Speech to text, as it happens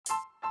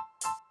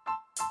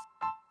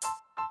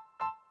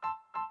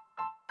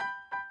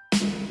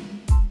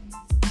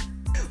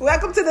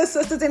Welcome to the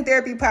Sisters in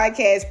Therapy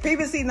podcast,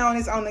 previously known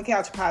as On the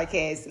Couch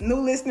podcast. New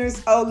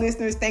listeners, old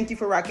listeners, thank you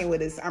for rocking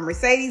with us. I'm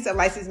Mercedes, a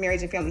licensed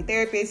marriage and family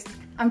therapist.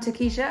 I'm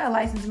Takesha, a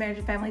licensed marriage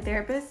and family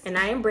therapist. And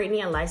I am Brittany,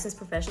 a licensed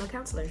professional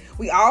counselor.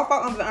 We all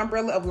fall under the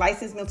umbrella of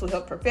licensed mental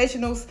health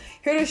professionals,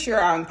 here to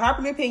share our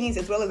unpopular opinions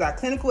as well as our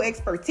clinical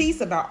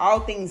expertise about all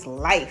things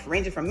life,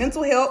 ranging from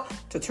mental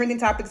health to trending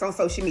topics on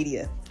social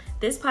media.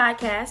 This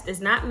podcast is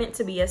not meant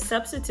to be a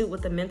substitute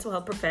with a mental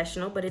health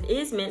professional, but it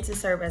is meant to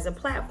serve as a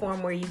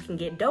platform where you can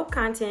get dope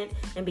content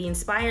and be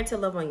inspired to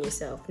love on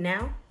yourself.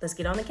 Now, let's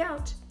get on the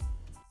couch.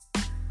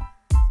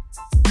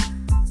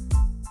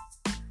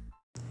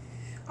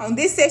 On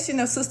this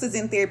session of Sisters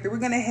in Therapy, we're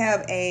going to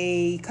have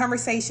a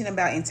conversation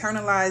about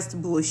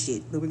internalized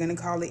bullshit, but we're going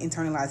to call it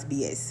internalized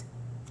BS.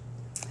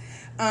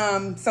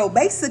 So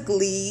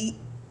basically,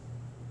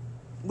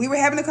 we were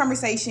having a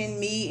conversation,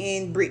 me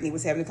and Brittany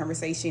was having a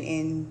conversation,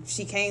 and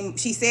she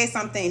said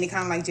something, and it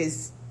kind of like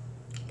just,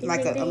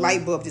 like a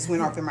light bulb just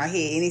went off in my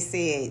head, and it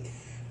said,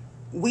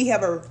 we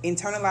have an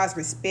internalized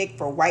respect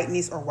for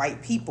whiteness or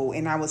white people,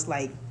 and I was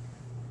like,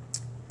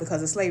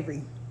 because of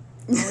slavery.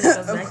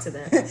 Back to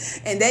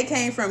that. And that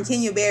came from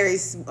Kenya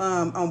Barris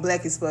on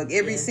Black as Fuck.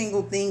 Every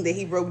single thing that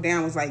he broke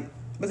down was like,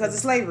 because of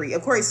slavery.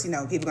 Of course, people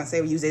are going to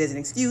say we use it as an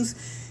excuse.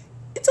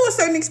 To a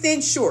certain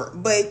extent, sure.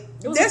 But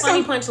it was a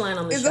funny punchline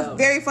on the show. It's a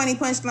very funny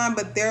punchline,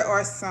 but there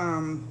are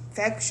some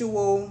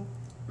factual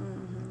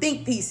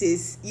think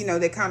pieces,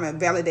 that kind of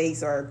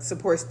validates or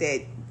supports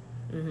that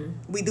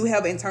we do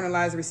have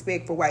internalized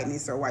respect for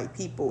whiteness or white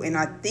people. And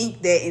I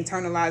think that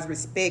internalized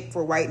respect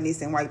for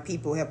whiteness and white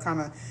people have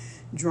kind of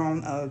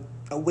drawn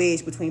a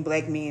wedge between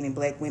black men and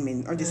black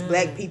women, or just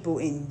black people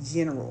in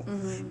general.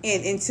 And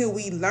until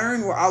we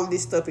learn where all of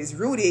this stuff is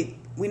rooted,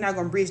 we're not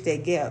going to bridge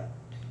that gap.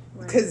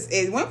 Because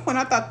at one point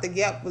I thought the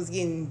gap was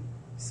getting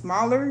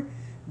smaller,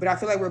 but I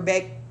feel like we're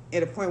back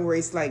at a point where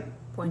it's like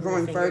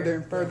growing further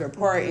and further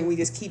apart, and we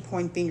just keep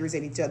pointing fingers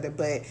at each other.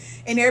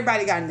 And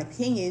everybody got an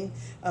opinion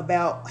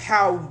about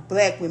how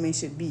black women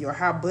should be or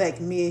how black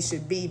men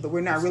should be, but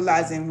we're not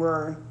realizing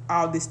where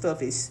all this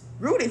stuff is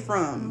rooted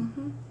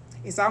from.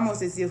 It's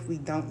almost as if we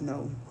don't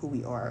know who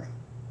we are.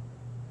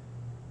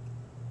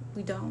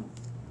 We don't.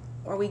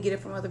 Or we get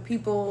it from other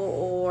people,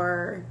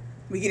 or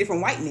we get it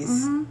from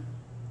whiteness.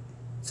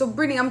 So,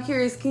 Brittany, I'm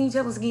curious, can you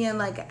tell us again,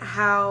 like,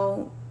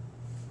 how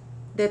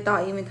that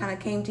thought even kind of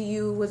came to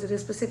you? Was it a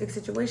specific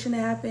situation that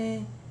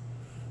happened?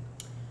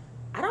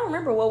 I don't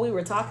remember what we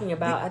were talking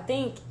about. I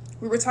think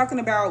we were talking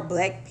about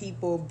black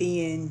people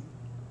being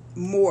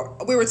more.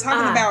 We were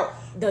talking about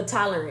the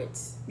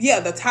tolerance. Yeah,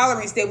 the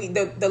tolerance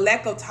that the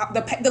lack of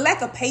the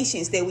lack of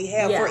patience that we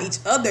have for each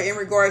other in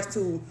regards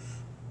to.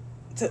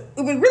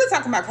 We were really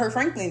talking about Kirk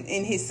Franklin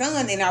and his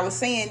son, and I was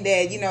saying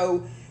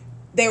that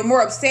they were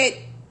more upset.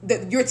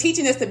 You're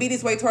teaching us to be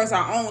this way towards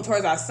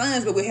our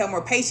sons, but we have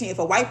more patience if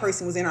a white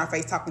person was in our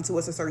face talking to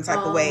us a certain type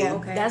of way.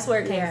 Okay. That's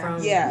where it came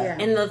from. Yeah.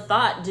 And the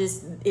thought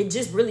just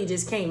really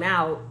came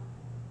out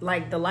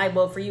like the light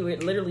bulb for you.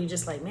 It literally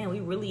just like, man, we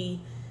really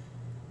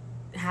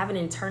have an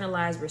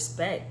internalized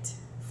respect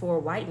for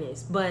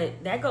whiteness.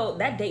 But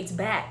that dates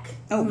back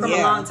from a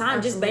long time,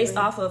 absolutely. just based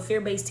off of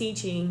fear-based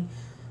teaching.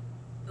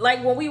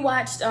 Like when we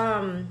watched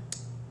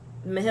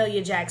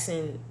Mahalia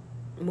Jackson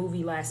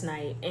movie last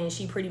night, and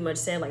she pretty much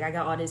said, like, I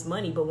got all this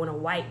money, but when a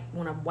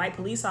white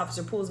police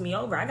officer pulls me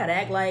over, I gotta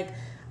act like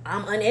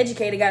I'm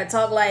uneducated, gotta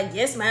talk like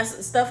yes ma'am,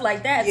 stuff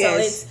like that.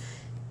 Yes. So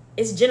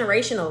it's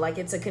generational, like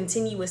it's a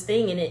continuous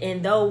thing,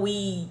 and though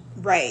we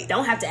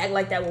don't have to act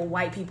like that with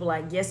white people,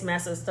 like yes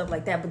master, stuff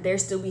like that, but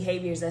there's still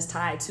behaviors that's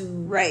tied to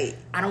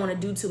I don't want to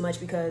do too much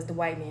because the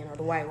white man or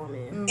the white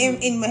woman.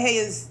 In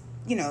Mahalia's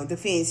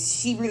defense,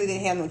 she really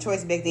didn't have no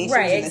choice back then. She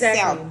was in the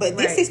South. But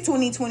this is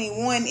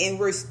 2021, and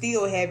we're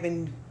still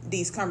having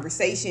these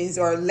conversations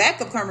or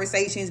lack of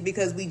conversations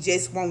because we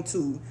just want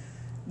to.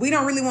 We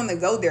don't really want to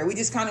go there. We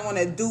just kind of want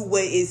to do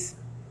what is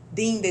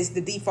deemed as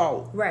the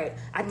default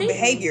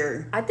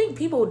behavior. I think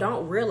people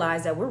don't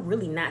realize that we're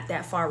really not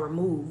that far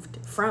removed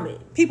from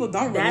it. People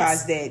don't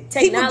realize that.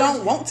 People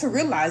don't want to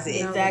realize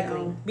it.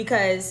 Exactly.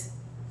 Because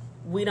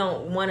we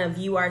don't want to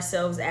view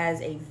ourselves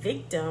as a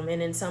victim,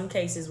 and in some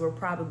cases we're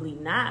probably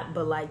not,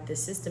 but like the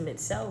system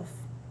itself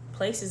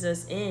places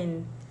us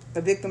in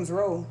the victim's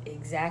role.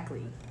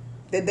 Exactly.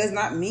 That does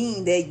not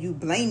mean that you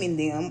blaming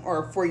them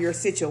or for your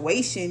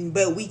situation,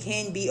 but we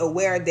can be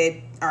aware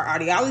that our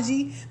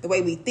ideology, the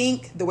way we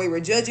think, the way we're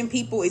judging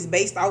people is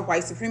based off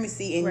white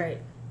supremacy, and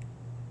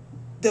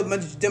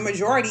the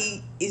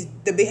majority is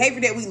the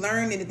behavior that we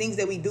learn and the things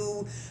that we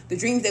do, the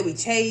dreams that we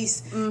chase,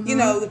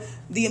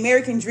 the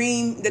American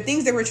dream, the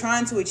things that we're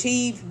trying to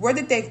achieve. Where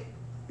did that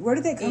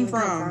come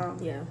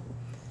from? Yeah.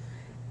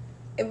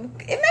 It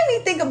made me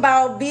think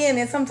about being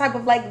in some type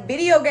of like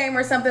video game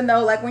or something,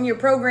 though, like when you're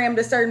programmed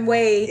a certain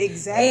way.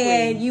 Exactly.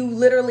 And you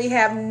literally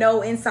have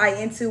no insight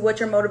into what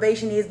your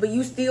motivation is, but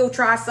you still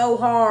try so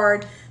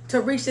hard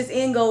to reach this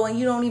end goal, and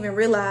you don't even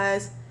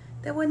realize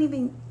that wasn't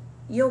even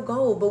your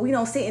goal. But we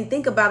don't sit and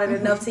think about it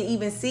enough to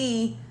even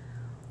see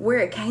where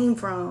it came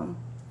from.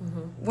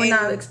 we're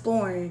not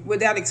exploring.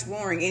 Without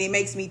exploring. And it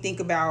makes me think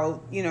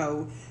about, you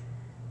know,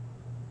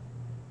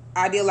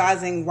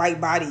 idealizing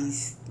white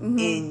bodies.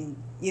 And,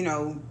 you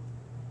know,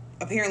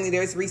 apparently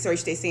there's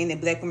research that's saying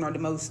that black women are the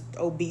most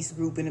obese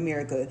group in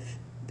America.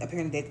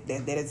 Apparently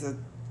that is a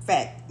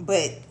fact.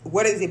 But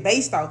what is it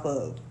based off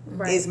of?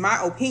 Right. Is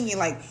my opinion.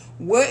 Like,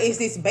 what is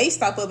this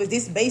based off of? Is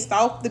this based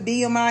off the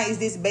BMI? Is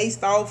this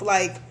based off,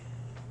 like,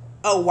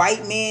 a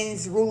white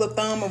man's rule of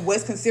thumb of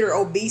what's considered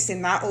obese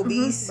and not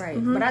obese?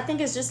 Right. But I think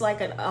it's just like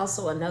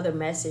also another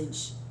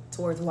message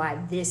towards why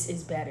this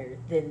is better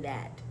than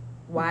that.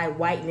 Why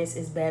whiteness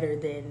is better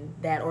than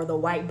that, or the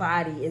white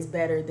body is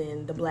better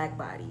than the black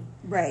body.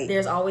 Right.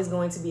 There's always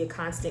going to be a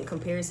constant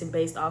comparison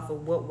based off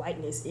of what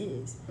whiteness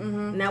is.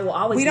 And that will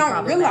always We be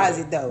don't realize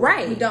it, though.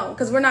 Right. We don't,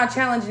 because we're not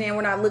challenging it and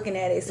we're not looking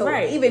at it. So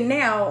Right. even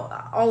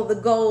now, all of the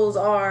goals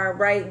are,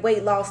 right,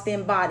 weight loss,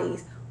 thin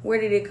bodies.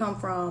 Where did it come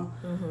from?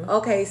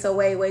 Okay, so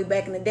way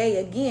back in the day,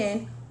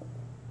 again,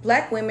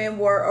 black women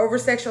were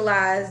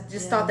over-sexualized,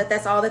 just thought that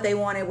that's all that they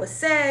wanted was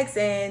sex,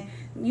 and,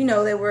 you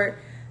know, they were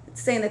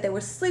saying that they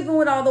were sleeping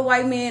with all the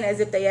white men as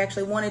if they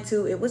actually wanted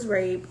to. It was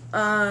rape.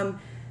 And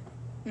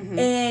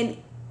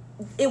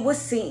it was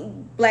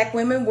seen, black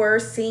women were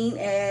seen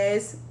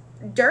as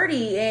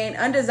dirty and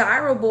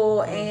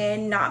undesirable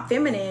and not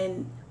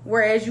feminine,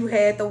 whereas you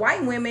had the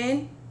white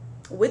women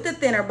with the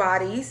thinner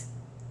bodies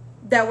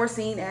that were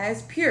seen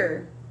as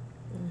pure,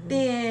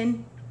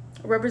 thin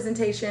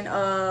representation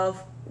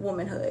of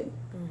womanhood.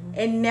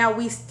 And now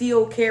we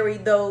still carry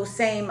those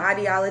same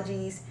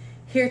ideologies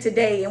here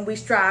today, and we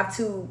strive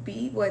to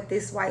be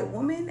this white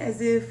woman,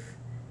 as if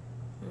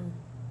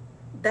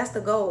that's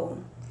the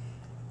goal.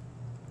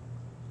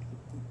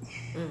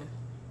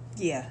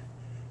 Yeah.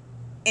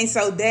 And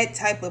so that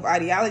type of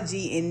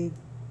ideology, and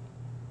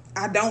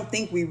I don't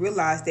think we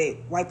realize that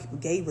white people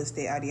gave us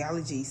that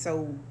ideology.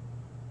 So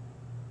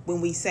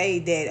when we say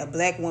that a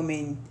black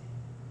woman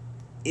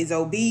is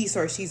obese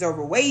or she's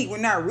overweight, we're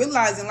not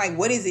realizing, like,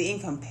 what is it in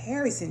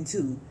comparison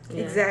to?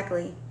 Yeah.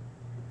 Exactly.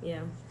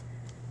 Yeah.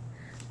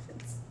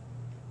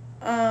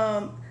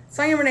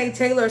 Sonya Renee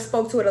Taylor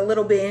spoke to it a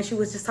little bit, and she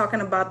was just talking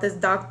about this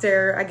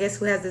doctor, I guess,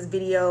 who has this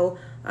video,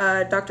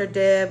 Dr.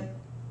 Deb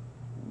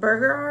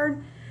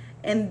Burgard,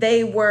 and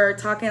they were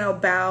talking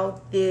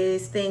about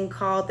this thing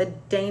called the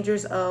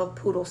dangers of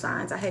poodle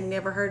signs. I had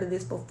never heard of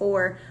this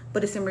before,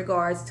 but it's in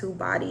regards to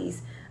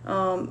bodies.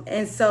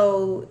 And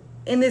so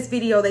in this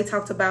video, they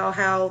talked about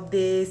how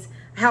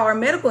our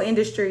medical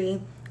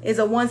industry is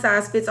a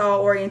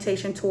one-size-fits-all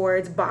orientation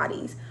towards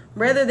bodies,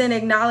 rather than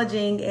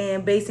acknowledging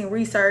and basing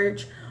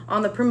research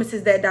on the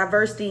premises that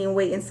diversity in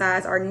weight and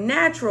size are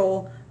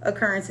natural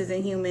occurrences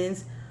in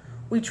humans.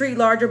 We treat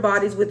larger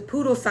bodies with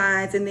poodle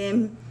signs and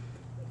then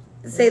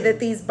say that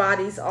these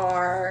bodies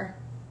are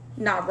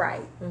not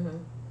right.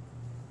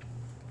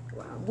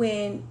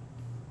 When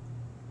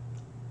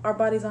our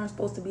bodies aren't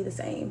supposed to be the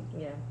same.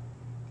 Yeah.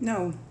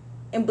 No.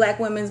 And black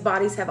women's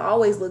bodies have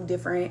always looked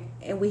different,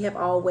 and we have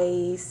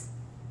always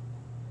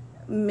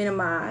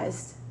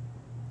minimized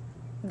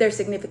their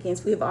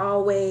significance. We have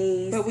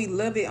always... But we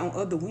love it on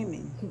other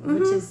women.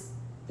 Which is...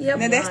 Yep.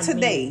 Now that's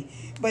today.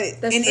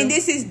 But and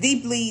this is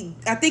deeply,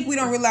 I think we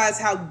don't realize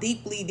how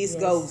deeply this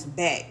goes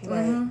back.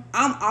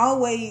 I'm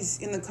always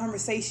in the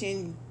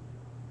conversation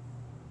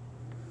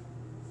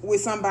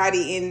with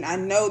somebody, and I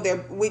know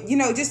they're with, you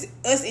know, just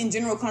us in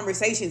general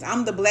conversations.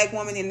 I'm the black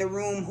woman in the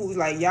room who's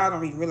like, y'all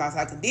don't even realize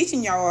how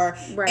conditioned y'all are.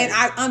 Right. And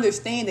I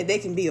understand that they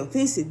can be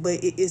offensive,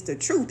 but it is the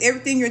truth.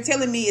 Everything you're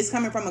telling me is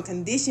coming from a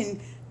conditioned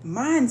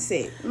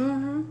mindset.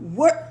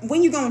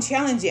 When you gonna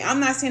challenge it? I'm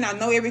not saying I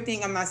know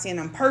everything, I'm not saying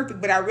I'm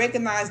perfect, but I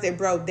recognize that,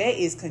 bro, that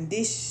is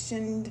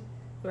conditioned.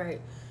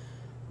 Right.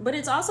 But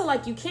it's also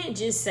like you can't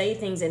just say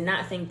things and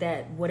not think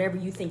that whatever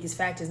you think is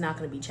fact is not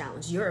going to be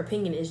challenged. Your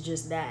opinion is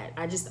just that.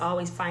 I just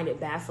always find it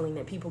baffling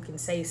that people can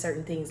say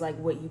certain things like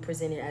what you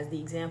presented as the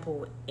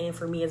example, and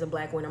for me as a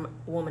black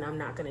woman, I'm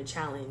not going to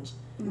challenge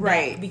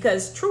Right. that,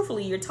 because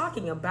truthfully you're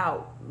talking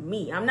about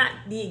me. I'm not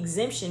the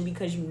exemption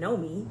because you know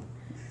me.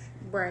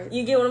 Right.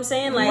 You get what I'm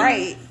saying? Like,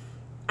 Right.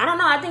 I don't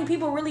know. I think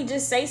people really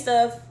just say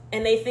stuff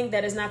and they think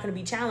that it's not going to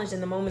be challenged.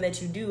 And the moment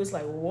that you do, it's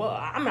like, whoa,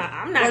 I'm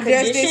not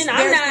conditioned.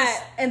 I'm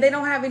not. And they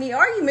don't have any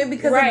argument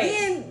because,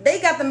 again,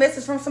 they got the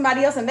message from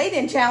somebody else and they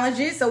didn't challenge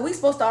it. So we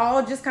supposed to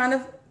all just kind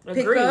of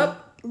pick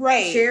up,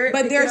 share it.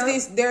 But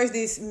there's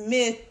this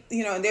myth,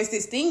 you know, there's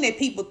this thing that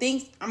people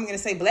think, I'm going to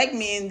say black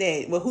men,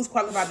 that, well, who's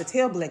qualified to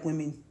tell black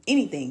women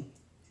anything?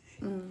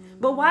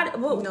 But why?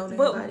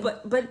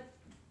 But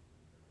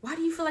why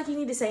do you feel like you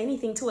need to say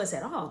anything to us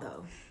at all,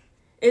 though?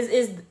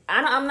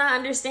 I'm not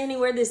understanding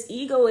where this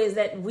ego is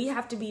that we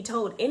have to be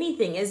told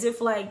anything, as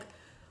if like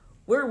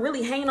we're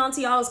really hanging on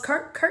to y'all's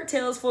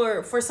curtails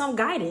for some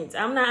guidance.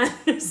 I'm not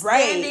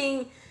understanding.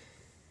 Right.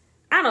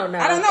 I don't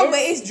know, but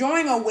it's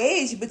drawing a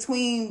wedge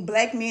between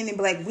black men and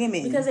black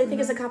women because they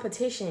think it's a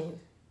competition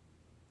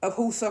of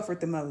who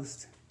suffered the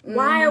most.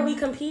 Why are we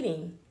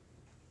competing?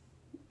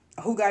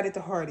 Who got it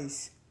the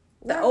hardest?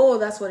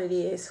 That's what it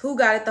is. Who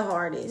got it the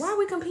hardest? Why are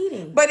we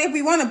competing? But if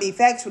we want to be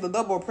factual, the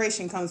double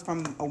oppression comes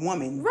from a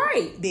woman,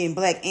 Right? Being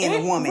black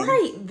and a woman,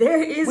 right?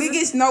 There is. We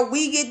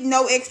get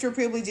no extra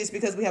privileges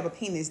because we have a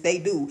penis. They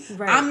do.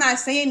 Right. I'm not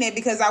saying that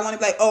because I want to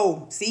be like,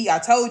 oh, see, I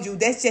told you.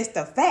 That's just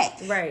a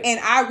fact. Right. And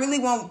I really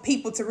want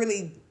people to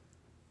really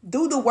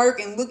do the work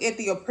and look at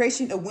the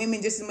oppression of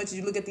women just as much as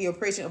you look at the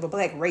oppression of a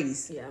black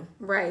race. Yeah.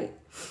 Right.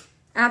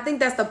 And I think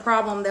that's the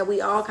problem, that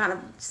we all kind of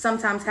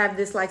sometimes have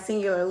this like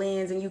singular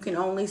lens, and you can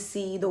only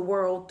see the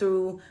world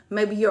through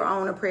maybe your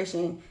own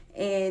oppression,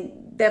 and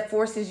that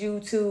forces you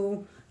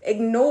to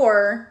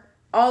ignore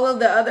all of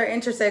the other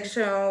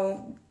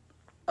intersectional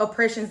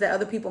oppressions that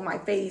other people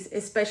might face,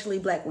 especially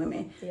black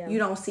women. Yeah. You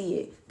don't see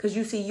it because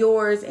you see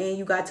yours and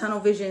you got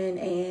tunnel vision,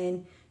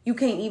 and you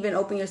can't even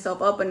open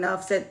yourself up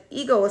enough, set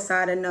ego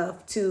aside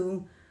enough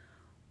to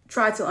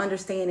try to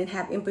understand and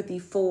have empathy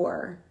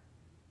for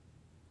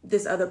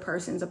this other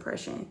person's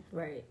oppression.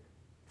 Right.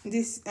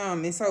 This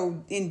and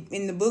so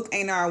in the book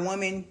Ain't I a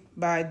Woman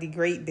by the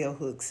great Bell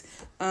Hooks,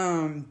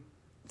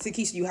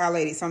 Takesha, you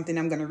highlighted something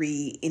I'm gonna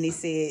read, and it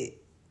said,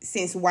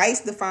 since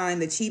whites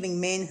defined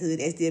achieving manhood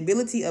as the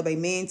ability of a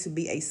man to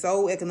be a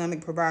sole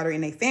economic provider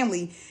in a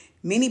family,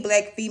 many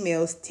black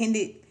females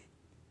tended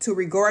to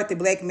regard the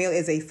black male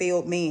as a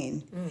failed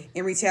man.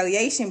 In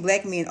retaliation,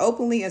 black men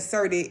openly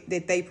asserted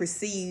that they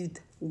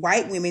perceived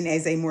white women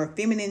as more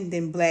feminine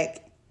than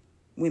black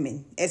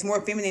women.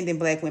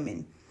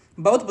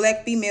 Both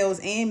black females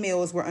and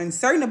males were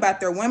uncertain about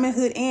their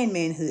womanhood and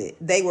manhood.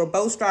 They were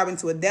both striving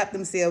to adapt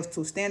themselves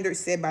to standards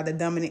set by the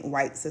dominant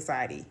white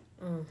society.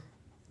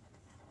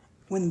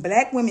 When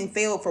black women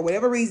failed for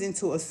whatever reason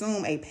to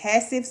assume a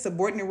passive,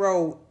 subordinate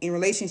role in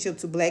relationship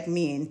to black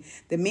men,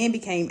 the men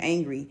became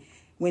angry.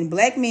 When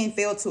black men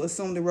failed to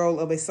assume the role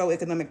of a sole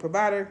economic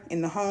provider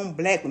in the home,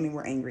 black women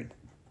were angry.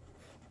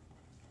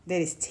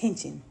 That is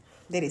tension.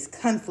 That is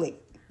conflict.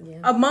 Yeah.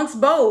 Amongst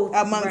both.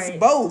 Right.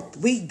 Both.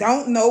 We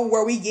don't know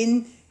where we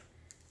getting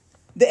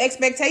the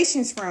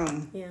expectations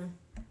from. Yeah.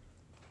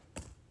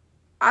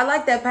 I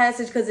like that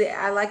passage because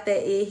I like that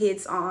it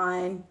hits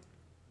on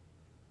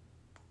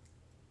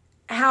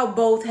how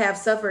both have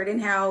suffered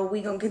and how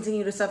we gonna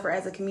continue to suffer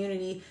as a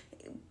community,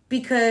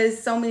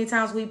 because so many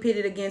times we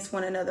pitted against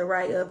one another,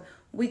 right? Of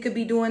we could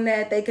be doing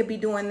that, they could be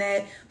doing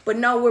that, but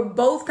no, we're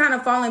both kind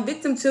of falling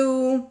victim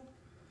to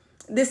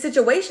this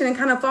situation and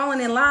kind of falling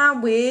in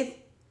line with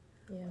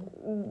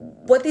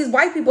what these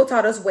white people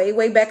taught us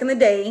way back in the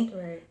day.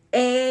 Right.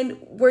 And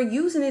we're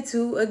using it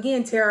to,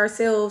 again, tear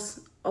ourselves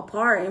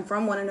apart and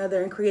from one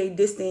another and create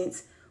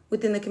distance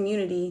within the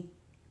community.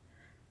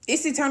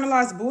 It's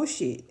internalized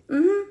bullshit.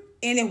 Mm-hmm.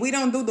 And if we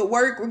don't do the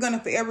work, we're going to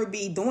forever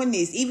be doing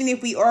this. Even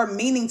if we are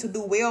meaning to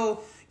do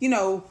well,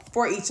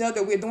 for each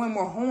other, we're doing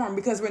more harm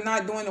because we're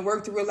not doing the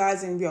work to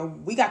realizing,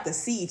 we got to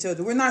see each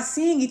other. We're not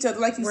seeing each other.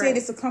 Like you said,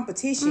 it's a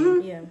competition.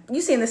 Mm-hmm. Yeah.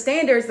 You seeing the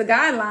standards, the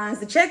guidelines,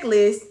 the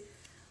checklist,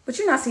 but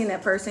you're not seeing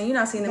that person. You're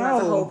not seeing them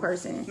as a whole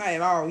person. Not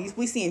at all.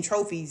 We seeing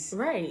trophies.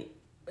 Right.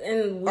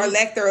 And or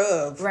lack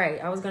thereof.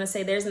 Right. I was going to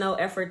say there's no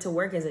effort to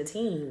work as a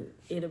team,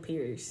 it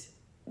appears.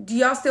 Do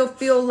y'all still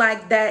feel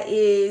like that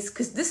is,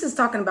 because this is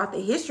talking about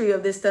the history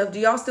of this stuff, do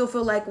y'all still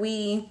feel like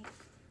we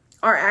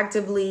are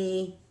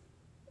actively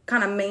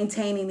kind of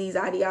maintaining these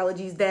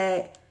ideologies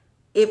that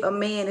if a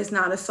man is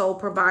not a sole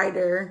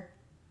provider,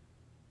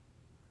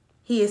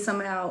 he is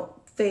somehow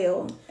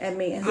failed at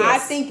manhood? I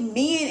think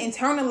men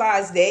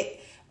internalize that.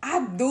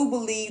 I do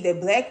believe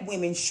that black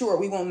women, sure,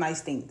 we want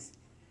nice things.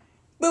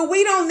 But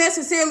we don't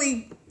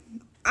necessarily,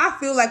 I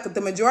feel like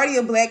the majority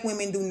of black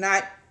women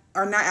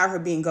are not out here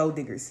being gold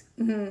diggers.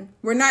 Mm-hmm.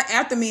 We're not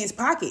after men's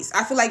pockets.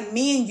 I feel like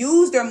men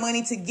use their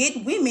money to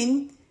get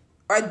women,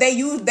 or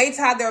they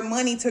tie their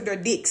money to their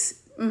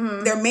dicks,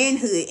 their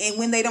manhood. And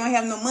when they don't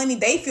have no money,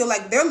 they feel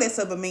like they're less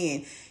of a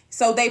man.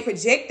 So they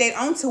project that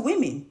onto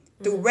women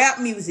through rap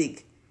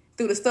music,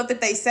 through the stuff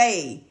that they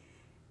say.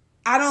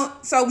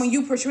 So when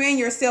you portraying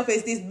yourself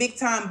as this big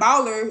time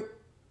baller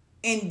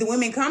and the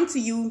women come to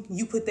you,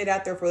 you put that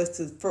out there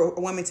for a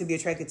woman to be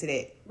attracted to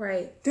that.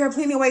 Right. There are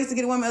plenty of ways to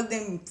get a woman other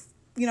than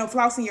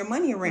flossing your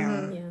money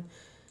around. Yeah,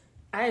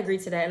 I agree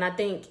to that, and I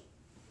think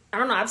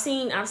I've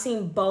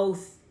seen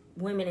both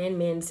women and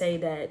men say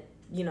that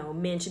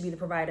men should be the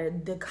provider.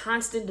 The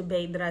constant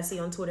debate that I see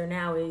on Twitter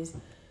now is,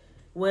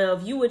 well,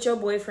 if you with your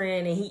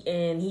boyfriend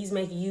and he's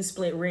making you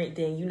split rent,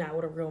 then you're not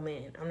with a real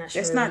man. I'm not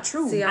sure. That's not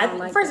true. See,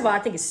 First of all, I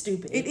think it's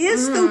stupid. It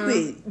is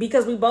stupid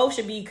because we both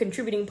should be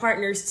contributing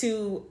partners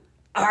to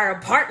our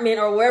apartment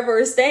or wherever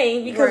we're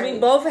staying because we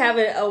both have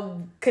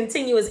a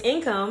continuous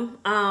income.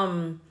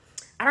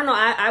 I don't know.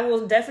 I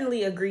will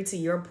definitely agree to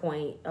your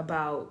point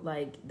about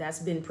that's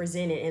been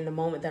presented in the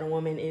moment that a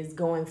woman is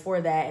going for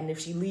that, and if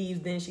she leaves,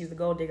 then she's the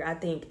gold digger. I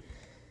think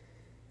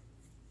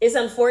it's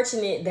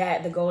unfortunate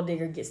that the gold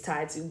digger gets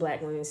tied to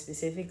black women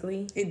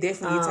specifically. It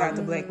definitely gets tied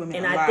to black women.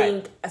 And I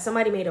think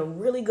somebody made a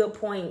really good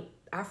point.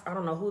 I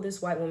don't know who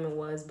this white woman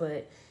was,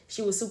 but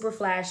she was super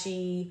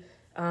flashy.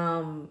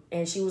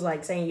 And she was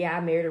saying, yeah,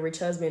 I married a rich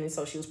husband. And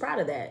so she was proud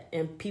of that.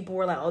 And people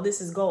were like, oh,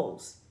 this is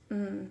goals.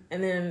 And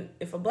then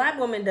if a black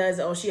woman does,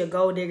 oh, she a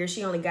gold digger,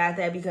 she only got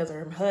that because of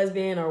her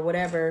husband or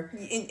whatever.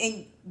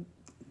 And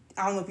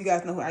I don't know if you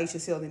guys know who Aisha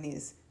Selden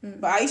is.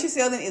 But Aisha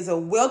Selden is a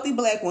wealthy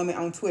black woman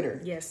on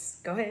Twitter. Yes,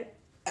 go ahead.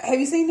 Have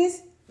you seen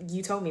this?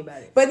 You told me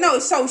about it. But no,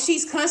 so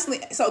she's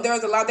constantly, so there are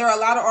a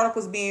lot of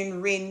articles being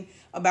written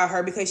about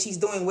her because she's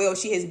doing well.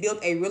 She has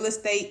built a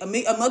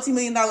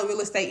multi-million-dollar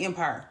real estate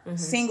empire.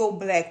 Single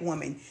black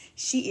woman.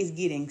 She is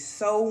getting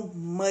so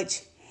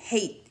much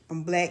hate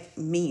from black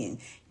men.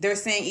 They're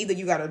saying either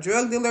you got a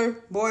drug dealer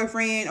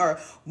boyfriend, or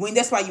when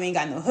that's why you ain't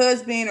got no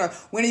husband, or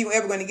when are you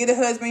ever going to get a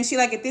husband? She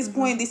like, at this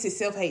point, this is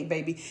self-hate,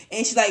 baby.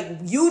 And she's like,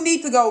 you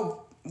need to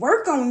go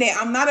work on that.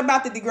 I'm not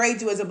about to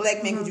degrade you as a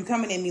black man because you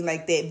coming at me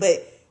like that.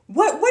 But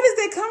where does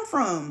that come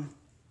from?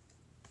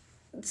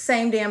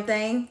 Same damn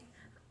thing.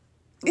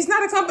 It's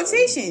not a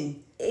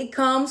competition. It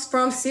comes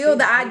from still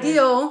the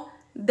ideal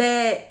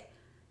that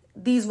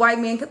these white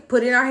men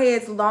put in our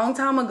heads a long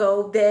time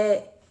ago,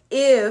 that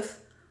if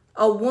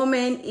a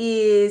woman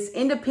is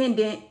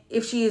independent,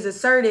 if she is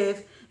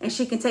assertive and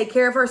she can take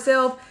care of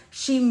herself,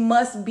 she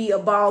must be a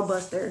ball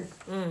buster.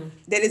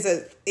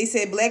 It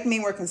said black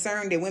men were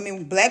concerned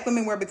that black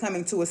women were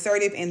becoming too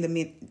assertive, and the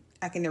men,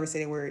 I can never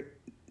say that word,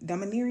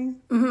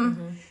 domineering?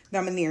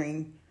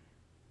 Domineering.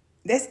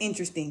 That's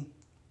interesting.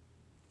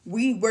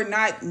 We were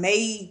not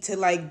made to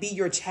like be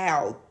your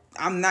child.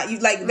 I'm not, you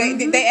like,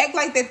 they act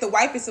like that the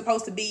wife is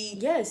supposed to be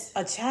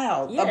a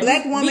child. Yeah. A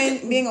black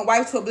woman being a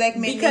wife to a black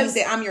man means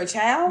that I'm your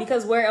child.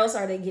 Because where else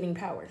are they getting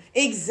power?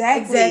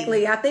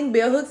 Exactly. I think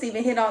Bell Hooks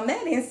even hit on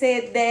that and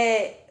said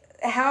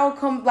that how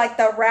come like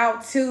the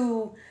route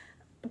to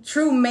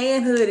true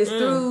manhood is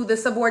through the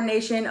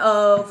subordination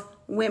of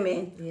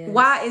women. Yes.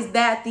 Why is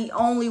that the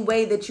only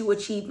way that you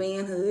achieve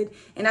manhood?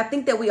 And I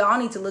think that we all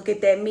need to look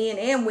at that, men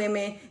and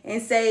women,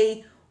 and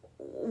say,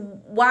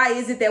 why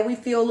is it that we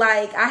feel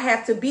like I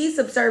have to be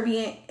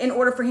subservient in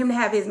order for him to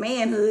have his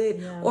manhood?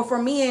 Yeah. Or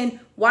for men,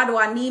 why do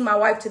I need my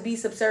wife to be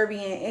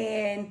subservient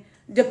and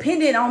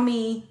dependent on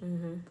me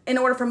in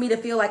order for me to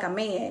feel like a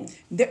man?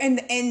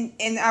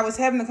 And I was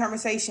having a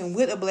conversation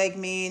with a black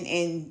man,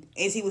 and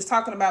as he was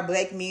talking about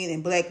black men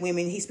and black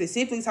women, he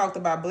specifically talked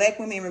about black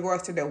women in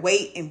regards to their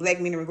weight and black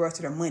men in regards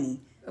to their money.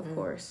 Of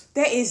course.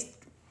 That is...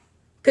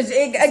 Because,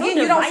 again,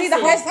 you don't see the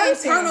whole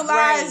person.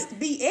 Internalized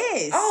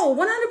BS. Oh,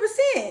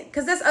 100%.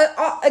 Because that's,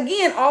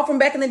 again, all from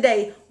back in the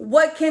day.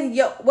 What can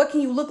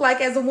you look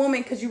like as a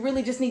woman? Because you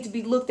really just need to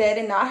be looked at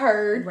and not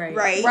heard.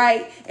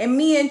 Right. And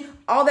men,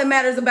 all that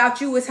matters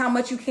about you is how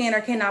much you can or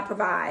cannot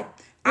provide.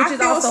 I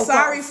feel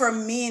sorry for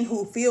men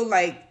who feel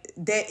like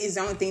that is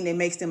the only thing that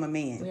makes them a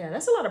man. Yeah,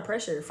 that's a lot of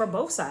pressure for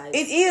both sides.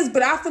 It is,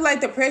 but I feel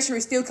like the pressure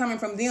is still coming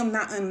from them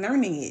not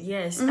unlearning it.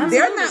 Yes.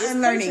 They're not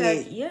unlearning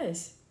it.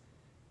 Yes.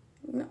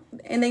 No,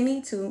 and they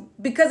need to,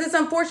 because it's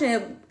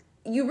unfortunate.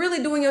 You're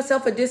really doing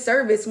yourself a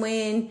disservice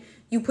when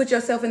you put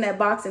yourself in that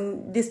box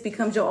and this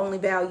becomes your only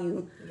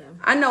value. Yeah.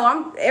 I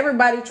know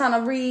everybody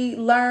trying to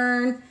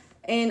relearn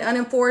and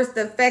unenforce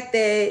the fact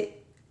that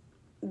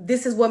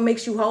this is what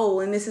makes you whole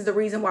and this is the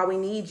reason why we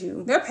need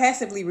you. They're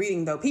passively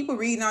reading though. People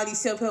reading all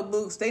these self-help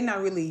books, they're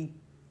not really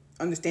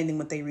understanding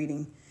what they're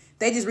reading.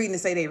 They just reading to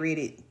say they read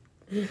it.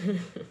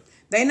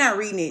 They're not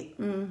reading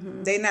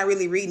it. They're not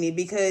really reading it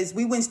because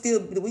we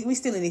still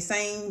in the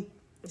same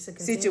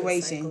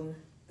situation. Cycle.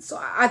 So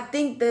I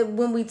think that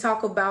when we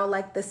talk about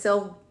like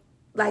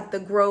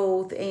the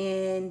growth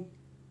and,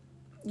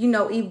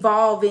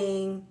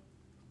 evolving,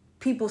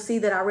 people see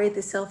that I read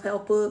this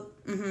self-help book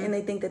and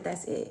they think that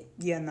that's it.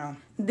 Yeah, no.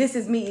 This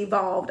is me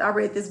evolved. I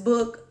read this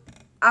book.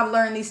 I've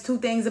learned these 2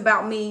 things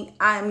about me.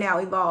 I am now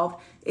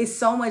evolved. It's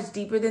so much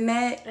deeper than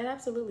that. It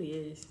absolutely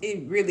is.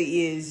 It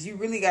really is. You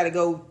really got to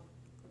go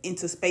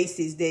into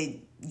spaces that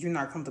you're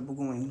not comfortable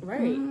going.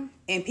 Right.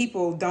 And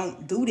people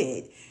don't do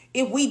that.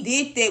 If we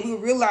did that, we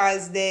would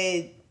realize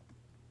that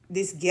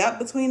this gap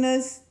between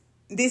us,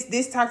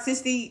 this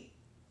toxicity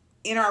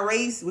in our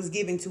race was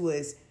given to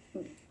us.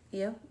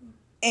 Yeah.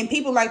 And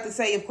people like to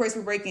say, of course,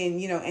 we're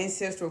breaking,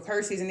 ancestral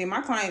curses. And then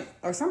my client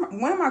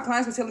one of my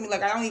clients was telling me,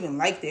 like, I don't even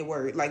like that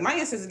word. Like, my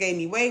ancestors gave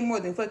me way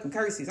more than fucking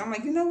curses. I'm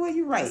like, you know what?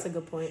 You're right. That's a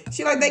good point.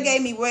 She like, they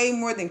gave me way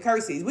more than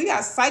curses. We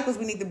got cycles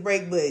we need to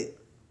break, but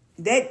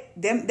that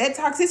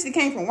toxicity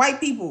came from white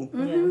people.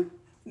 Yeah.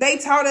 They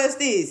taught us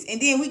this,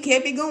 and then we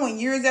kept it going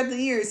years after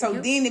years. So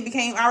then it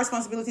became our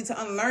responsibility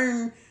to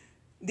unlearn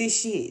this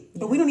shit.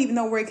 But we don't even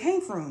know where it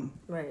came from.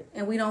 Right.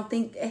 And we don't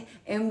think,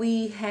 and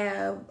we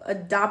have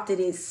adopted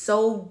it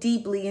so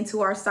deeply into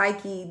our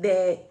psyche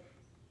that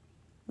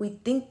we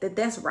think that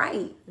that's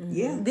right.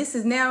 Yeah. This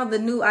is now the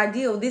new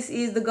ideal. This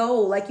is the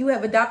goal. Like, you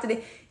have adopted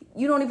it.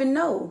 You don't even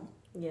know.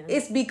 Yeah.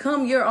 It's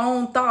become your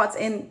own thoughts,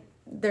 and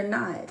they're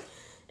not.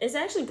 It's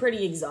actually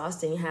pretty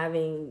exhausting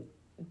having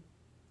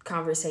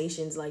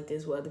conversations like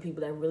this with other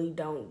people that really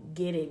don't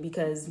get it,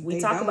 because we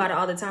talk about it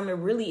all the time. It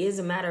really is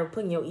a matter of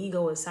putting your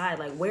ego aside.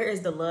 Like, where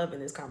is the love in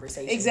this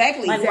conversation?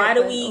 Exactly. Like, why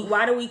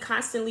do we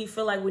constantly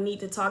feel like we need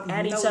to talk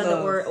at each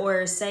other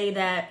or say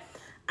that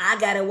I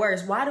got it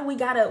worse. Why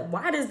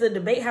does the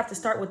debate have to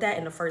start with that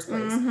in the first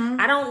place?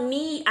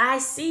 I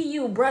see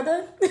you,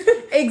 brother.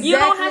 Exactly. You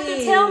don't have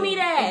to tell me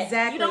that.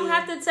 Exactly. You don't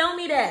have to tell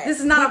me that. This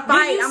is not a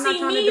fight. I'm not see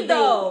trying me to debate.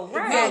 though.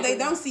 Right. No, they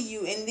don't see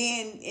you. And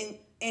then,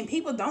 and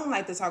people don't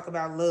like to talk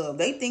about love.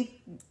 They think,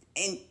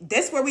 and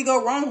that's where we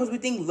go wrong, because we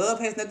think love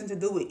has nothing to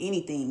do with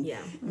anything.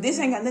 Yeah. This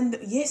ain't got nothing to,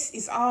 yes,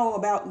 it's all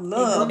about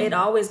love. It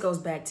always goes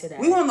back to that.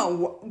 We want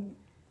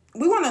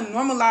to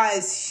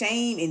normalize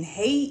shame and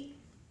hate.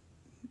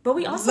 But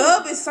we also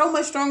love is so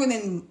much stronger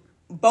than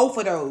both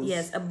of those.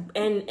 Yes,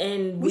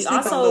 and we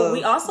sleep on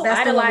love. also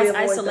That's the one we idolize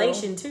avoid,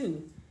 isolation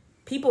too.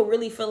 People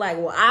really feel like,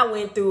 well, I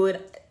went through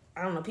it.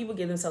 I don't know. People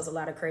give themselves a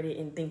lot of credit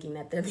in thinking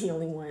that they're the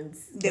only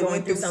ones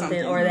going through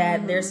something, or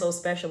that they're so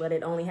special that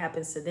it only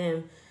happens to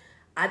them.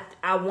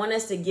 I want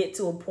us to get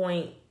to a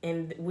point,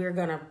 and we're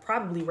gonna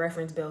probably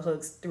reference bell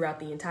hooks throughout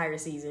the entire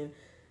season.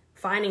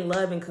 Finding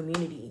love and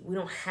community. We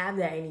don't have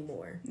that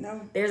anymore.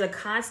 No. There's a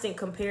constant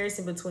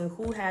comparison between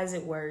who has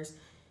it worse.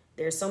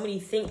 There's so many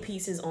think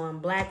pieces on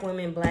black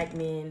women, black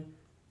men.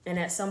 And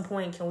at some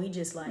point, can we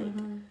just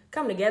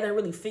come together and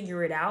really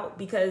figure it out?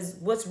 Because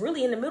what's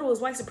really in the middle is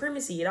white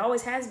supremacy. It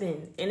always has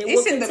been. And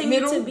it's in the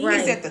middle.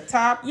 It's at the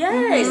top.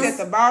 Yes. It's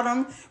at the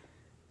bottom.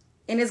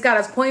 And it's got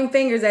us pointing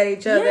fingers at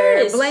each other,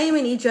 Yes.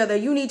 blaming each other.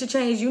 You need to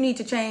change. You need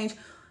to change.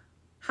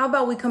 How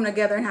about we come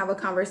together and have a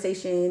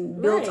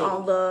conversation built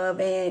on love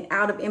and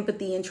out of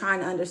empathy and trying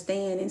to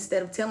understand,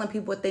 instead of telling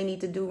people what they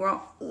need to do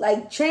wrong,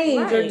 like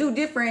change or do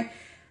different.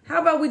 How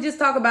about we just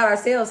talk about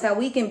ourselves, how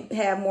we can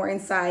have more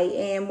insight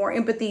and more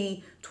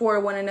empathy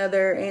toward one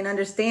another and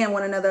understand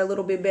one another a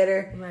little bit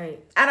better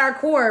at our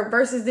core,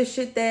 versus this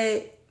shit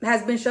that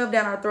has been shoved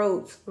down our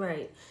throats.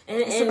 Right.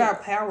 It's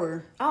about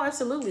power. Oh,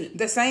 absolutely.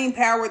 The same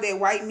power that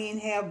white men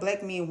have,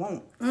 black men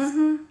won't.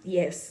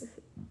 Yes.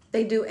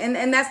 They do. And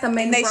that's the main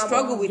problem. And they problem.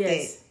 struggle with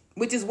that.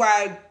 Which is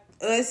why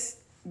us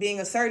being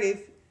assertive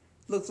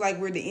looks like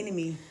we're the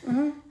enemy.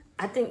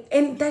 I think...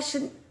 And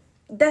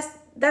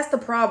that's the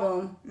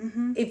problem.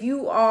 If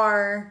you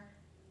are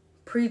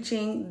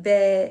preaching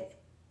that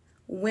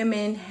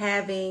women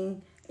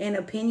having an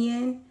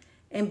opinion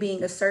and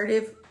being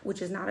assertive,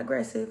 which is not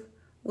aggressive,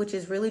 which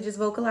is really just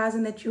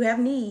vocalizing that you have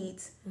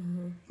needs,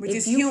 which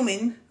is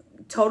human,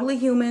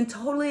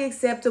 totally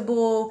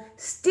acceptable,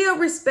 still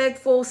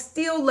respectful,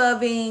 still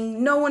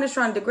loving, no one is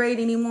trying to degrade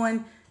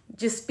anyone,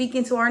 just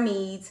speaking to our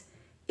needs.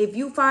 If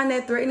you find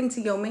that threatening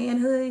to your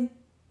manhood,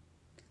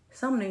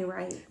 something ain't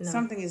right. No.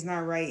 Something is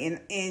not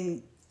right.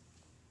 And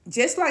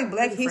just like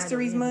Black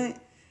History Month,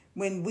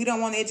 when we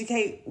don't want to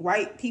educate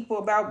white people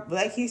about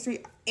Black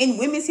history, in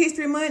Women's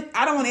History Month,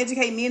 I don't want to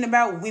educate men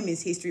about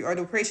women's history or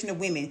the oppression of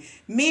women.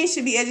 Men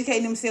should be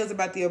educating themselves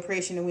about the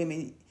oppression of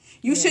women.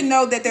 You should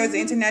know that there's an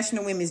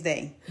International Women's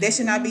Day. That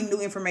should not be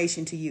new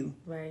information to you.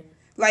 Right.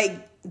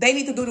 Like, they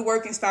need to do the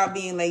work and stop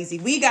being lazy.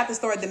 We got to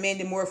start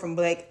demanding more from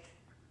black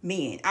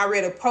men. I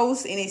read a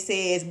post and it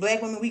says,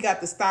 black women, we got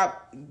to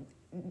stop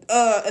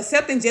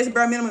accepting just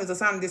bare minimum is a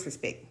sign of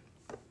disrespect.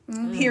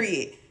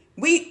 Period.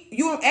 You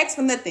don't ask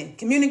for nothing.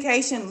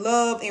 Communication,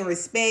 love, and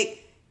respect.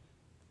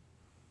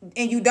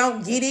 And you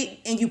don't get it,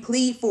 and you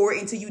plead for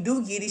it until you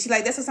do get it. She's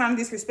like, that's a sign of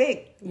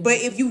disrespect. But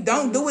if you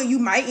don't do it, you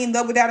might end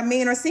up without a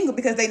man or single,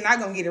 because they're not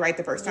going to get it right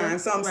the first time.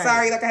 So I'm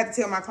sorry, like I had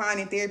to tell my client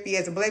in therapy,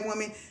 as a black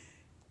woman,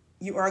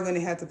 you are going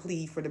to have to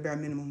plead for the bare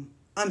minimum.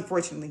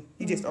 Unfortunately,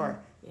 you just are.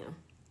 Yeah.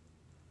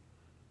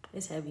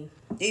 It's heavy.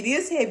 It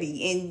is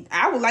heavy. And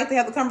I would like to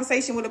have a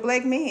conversation with a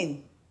black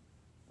man.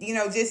 You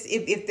know, just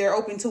if they're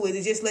open to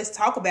it, just let's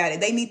talk about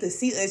it. They need to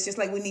see us just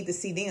like we need to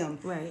see them.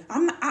 Right.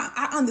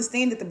 I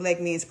understand that the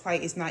black man's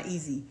plight is not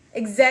easy.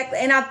 Exactly.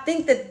 And I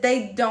think that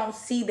they don't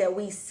see that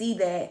we see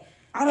that.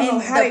 I don't know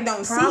how they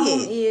don't see it. The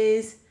problem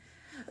is,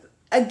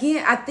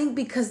 again, I think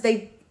because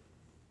they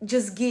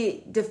just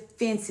get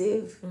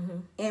defensive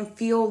and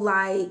feel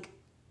like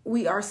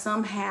we are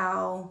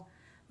somehow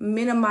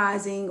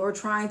minimizing or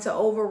trying to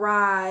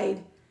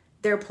override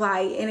their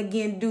plight. And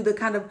again, do the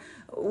kind of,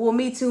 well,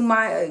 me too,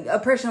 my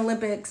Oppression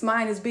Olympics,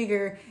 mine is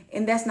bigger,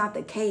 and that's not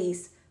the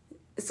case.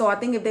 So I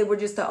think if they were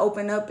just to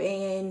open up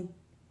and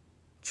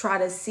try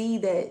to see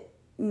that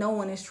no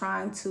one is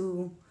trying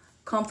to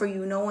comfort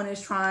you, no one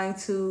is trying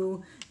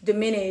to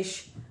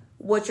diminish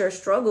what your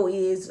struggle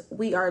is,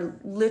 we are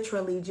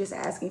literally just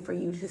asking for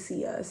you to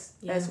see us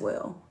as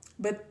well.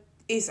 But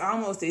it's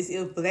almost as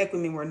if black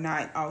women were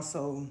not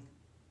also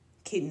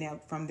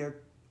kidnapped from their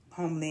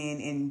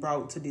homeland and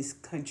brought to this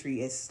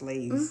country as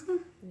slaves.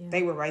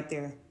 They were right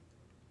there.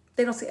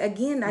 They don't see,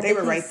 again, they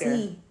were right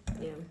there.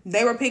 Yeah.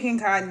 They were picking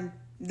cotton.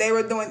 They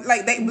were doing,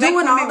 like, black doing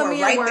women all the were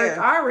men right work.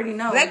 there. I already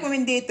know. Black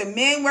women did the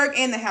men work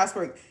and the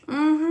housework.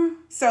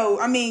 So,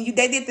 I mean,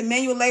 they did the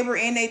manual labor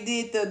and they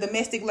did the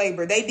domestic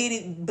labor. They did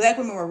it. Black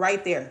women were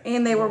right there.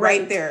 And they were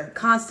right there.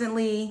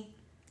 Constantly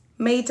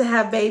made to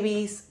have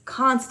babies.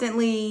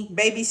 Constantly.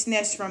 Babies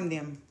snatched from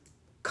them.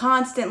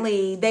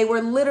 Constantly. They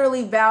were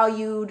literally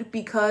valued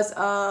because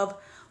of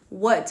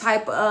what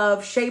type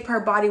of shape her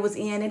body was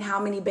in and how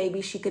many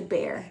babies she could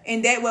bear.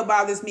 And that what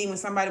bothers me when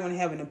somebody want to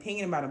have an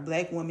opinion about a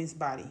black woman's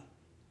body.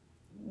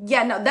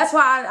 Yeah, no, that's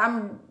why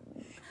I'm...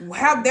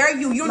 How dare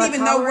you? You don't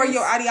even know where tolerance-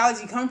 your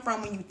ideology come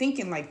from when you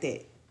thinking like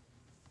that.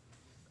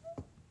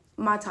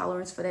 My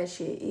tolerance for that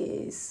shit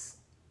is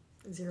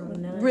 0 to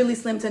none. really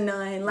slim to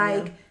none.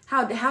 Like,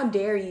 how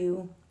dare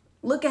you?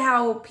 Look at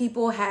how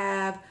people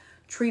have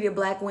treated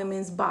black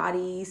women's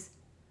bodies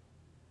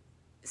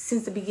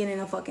since the beginning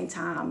of fucking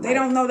time. They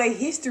don't know their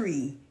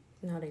history.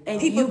 No, they don't.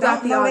 And People you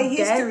got don't know their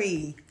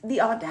history.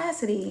 The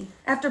audacity.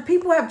 After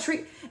people have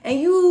and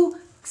you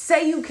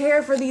say you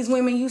care for these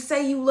women, you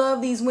say you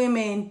love these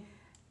women,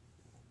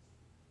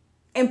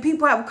 and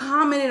people have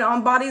commented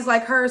on bodies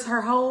like hers,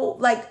 her whole,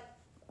 like,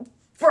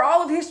 for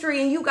all of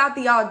history, and you got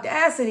the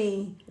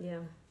audacity. Yeah.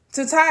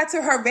 To tie it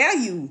to her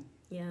value.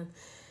 Yeah.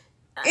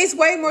 It's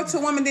way more to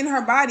a woman than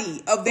her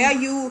body. A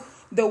value,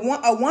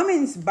 a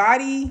woman's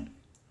body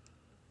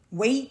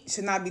weight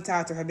should not be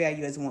tied to her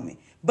value as a woman.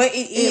 But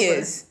it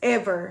is.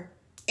 Ever.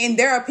 And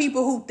there are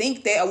people who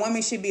think that a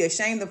woman should be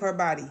ashamed of her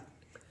body.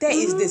 That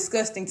is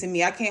disgusting to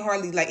me. I can't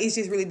hardly, like, it's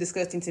just really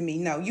disgusting to me.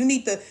 No, you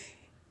need to,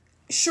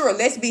 sure,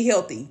 let's be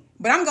healthy.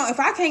 But if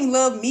I can't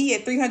love me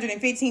at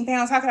 315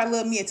 pounds, how can I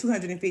love me at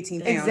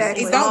 215 pounds?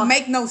 Exactly. It don't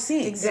make no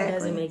sense. Exactly. It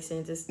doesn't make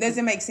sense. It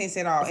Doesn't make sense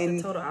at all. It's And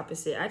the total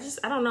opposite.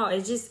 I don't know.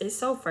 It's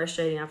so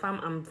frustrating.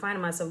 I'm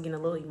finding myself getting a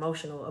little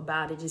emotional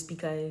about it just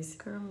because.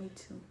 Girl, me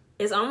too.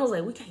 It's almost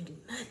like we can't do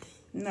nothing.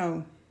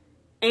 no.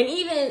 And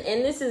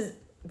this is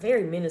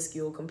very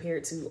minuscule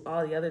compared to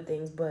all the other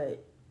things,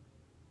 but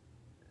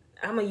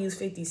I'm going to use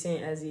 50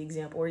 Cent as the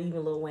example, or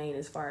even Lil Wayne,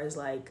 as far as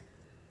like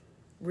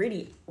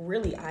really,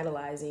 really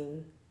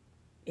idolizing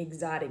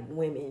exotic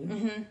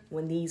women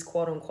when these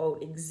quote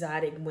unquote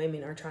exotic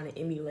women are trying to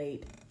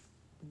emulate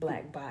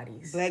black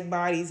bodies. Black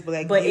bodies,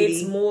 black But beauty.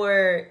 it's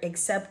more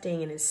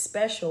accepting and it's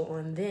special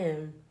on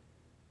them.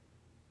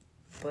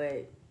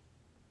 But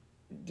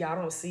y'all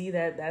don't see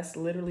that that's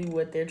literally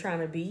what they're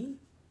trying to be?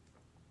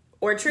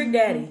 Or Trick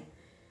Daddy.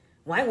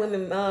 White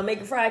women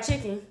making fried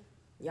chicken.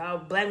 Y'all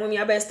black women,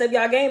 y'all better step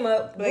y'all game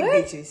up. Black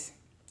What? bitches.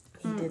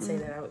 He did say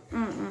that out.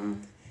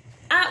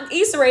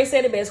 Issa Rae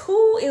said it best.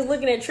 Who is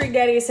looking at Trick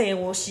Daddy and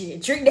saying, well,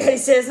 shit, Trick Daddy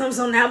says something,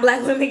 so now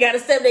black women got to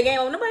step their game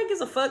up. Nobody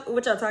gives a fuck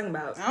what y'all talking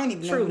about. I don't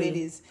even know what it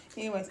is.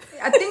 Anyways.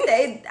 I think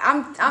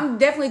that I'm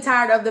definitely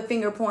tired of the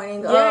finger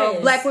pointing.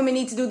 Yes. Black women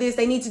need to do this.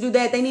 They need to do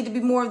that. They need to be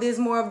more of this,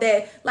 more of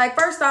that. Like,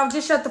 first off,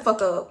 just shut the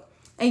fuck up.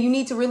 And you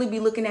need to really be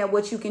looking at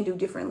what you can do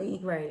differently.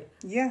 Right.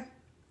 Yeah.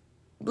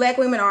 Black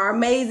women are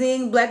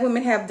amazing. Black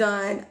women have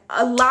done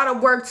a lot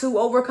of work to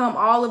overcome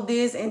all of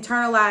this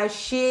internalized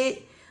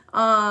shit.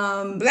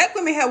 Black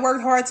women have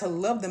worked hard to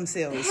love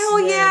themselves. Hell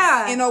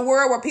yeah. In a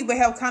world where people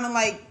have kind of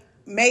like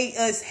made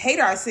us hate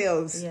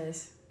ourselves.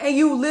 Yes. And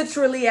you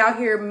literally out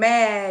here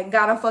mad,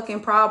 got a fucking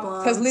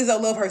problem. Because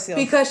Lizzo love herself.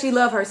 Because she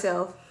love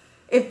herself.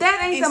 If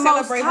that ain't And the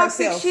most celebrate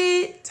toxic herself.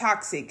 shit,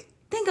 Toxic.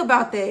 think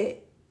about that.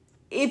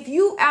 If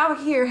you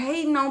out here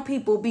hating on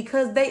people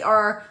because they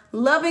are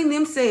loving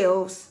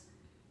themselves,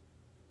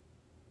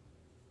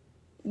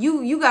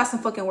 you got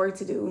some fucking work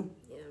to do.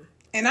 Yeah.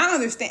 And I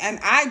understand, and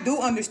I do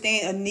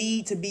understand a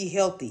need to be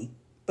healthy.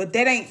 But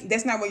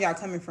that's not where y'all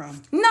coming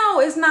from.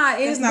 No, it's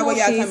not. It's not where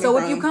y'all bullshit. coming So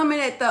if from. you coming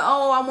at the,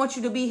 I want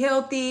you to be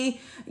healthy,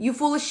 you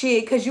full of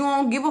shit because you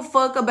don't give a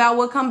fuck about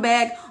what come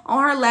back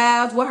on her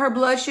labs, what her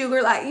blood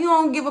sugar, like you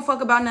don't give a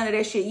fuck about none of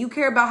that shit. You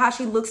care about how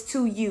she looks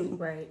to you.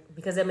 Right.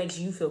 Because that makes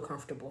you feel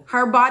comfortable.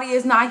 Her body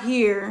is not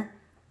here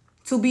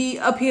to be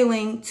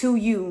appealing to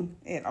you.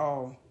 At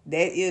all.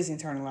 That is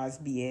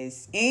internalized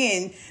BS.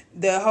 And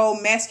the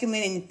whole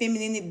masculine and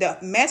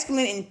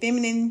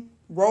feminine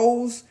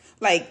roles.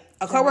 Like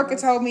a coworker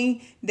told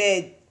me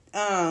that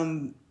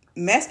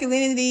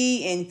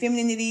masculinity and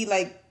femininity,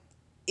 like,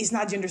 it's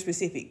not gender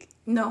specific.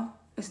 No,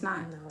 it's not.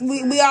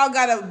 We all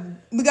got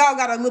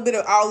a little bit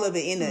of all of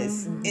it in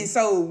us. And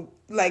so,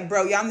 like,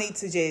 bro, y'all need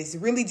to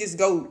just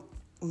go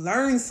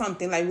learn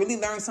something, like really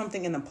learn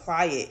something and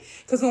apply it.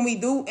 Because when we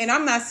do, and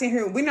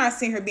we're not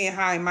sitting here being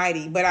high and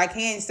mighty, but I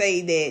can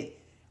say that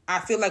I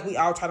feel like we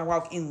all try to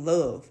walk in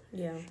love.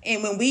 Yeah.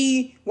 And when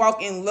we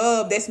walk in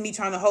love, that's me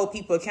trying to hold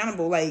people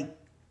accountable. Like,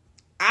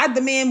 I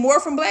demand more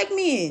from black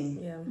men.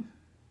 Yeah.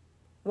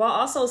 While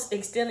also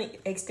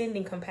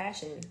extending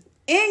compassion.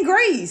 And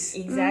grace.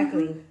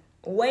 Exactly.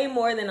 Way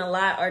more than a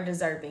lot are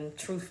deserving,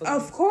 truthfully.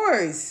 Of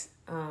course.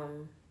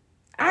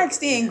 I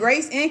extend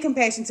grace and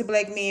compassion to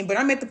black men, but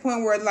I'm at the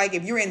point where, like,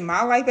 if you're in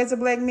my life as a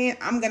black man,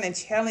 I'm going to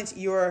challenge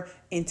your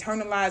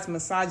internalized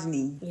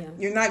misogyny. Yeah.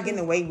 You're not getting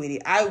away with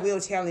it. I will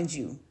challenge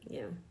you.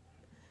 Yeah.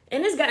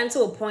 And it's gotten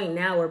to a point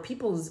now where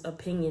people's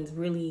opinions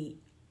really,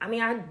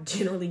 I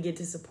generally get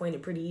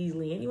disappointed pretty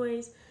easily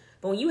anyways.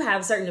 But when you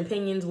have certain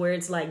opinions where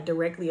it's, like,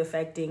 directly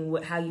affecting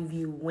how you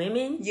view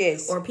women.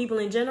 Yes. Or people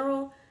in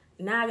general,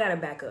 now I got to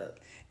back up.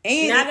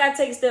 And now I got to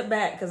take a step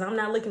back because I'm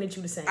not looking at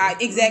you the same.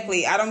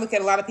 Exactly. I don't look at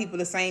a lot of people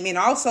the same. And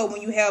also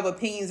when you have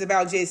opinions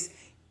about just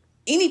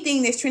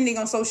anything that's trending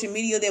on social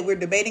media that we're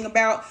debating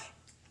about,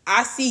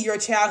 I see your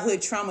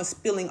childhood trauma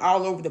spilling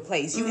all over the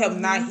place. You have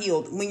not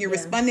healed. When you're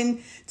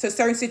responding to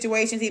certain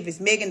situations, if it's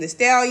Megan Thee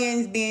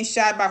Stallion being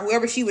shot by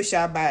whoever she was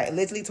shot by,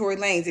 allegedly Tory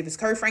Lanez, if it's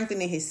Kurt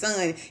Franklin and his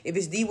son, if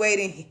it's D Wade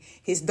and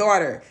his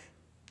daughter,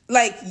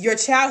 like your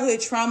childhood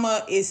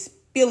trauma is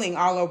spilling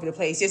all over the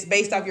place just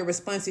based off your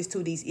responses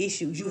to these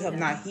issues. You have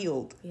not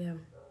healed. Yeah.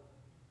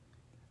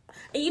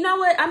 And you know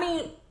what? I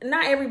mean,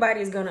 not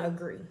everybody is going to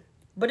agree,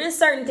 but there's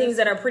certain things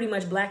that are pretty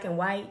much black and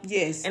white.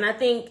 Yes. And I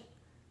think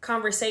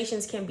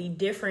conversations can be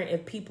different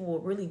if people will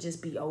really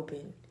just be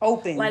open.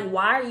 Like,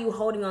 why are you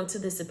holding on to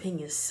this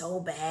opinion so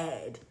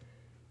bad?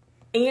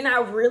 And you're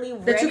not really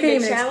ready that you can't to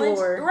even challenge.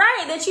 Explore.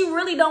 Right, that you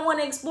really don't want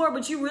to explore,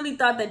 but you really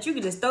thought that you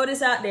could just throw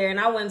this out there and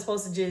I wasn't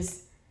supposed to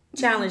just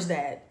challenge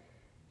that.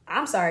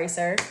 I'm sorry,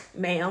 sir,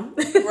 ma'am.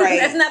 Right.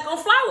 That's not going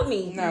to fly with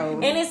me. No.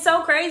 And it's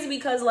so crazy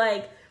because,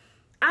 like,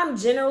 I'm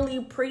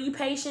generally pretty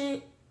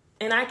patient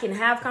and I can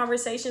have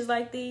conversations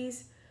like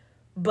these,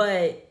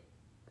 but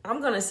I'm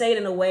going to say it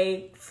in a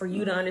way for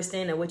you to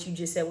understand that what you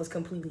just said was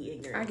completely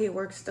ignorant. I get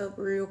worked up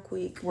real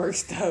quick.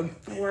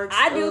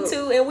 I do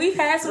too. And we've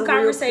had some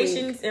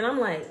conversations and I'm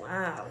like,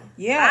 wow.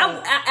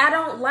 Yeah. I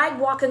don't like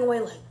walking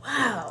away like,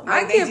 wow.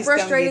 I get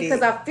frustrated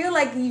because I feel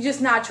like you're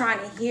just not trying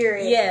to hear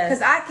it. Yeah.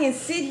 Because I can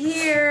sit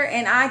here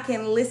and I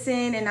can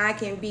listen and I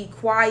can be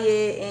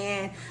quiet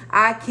and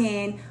I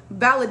can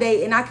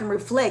validate and I can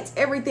reflect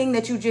everything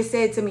that you just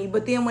said to me.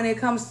 But then when it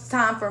comes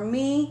time for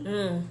me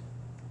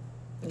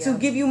to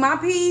give you my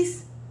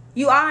piece,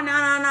 you are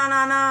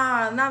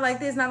not like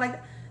this, not like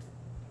that.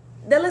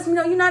 That lets me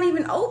know you're not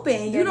even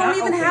open. You don't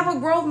even have a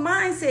growth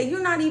mindset.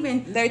 You're not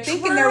even. They're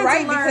thinking they're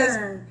right because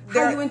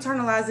how you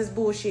internalize this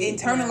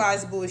bullshit.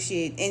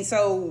 Bullshit, and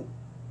so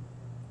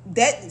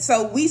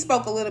we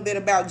spoke a little bit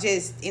about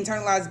just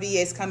internalized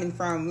BS coming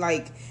from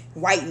like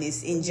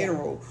whiteness in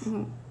general.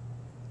 Mm-hmm.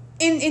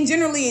 And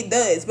generally it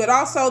does, but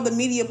also the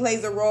media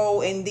plays a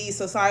role in these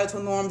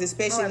societal norms,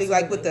 especially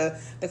like with the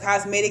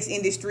cosmetics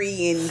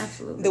industry and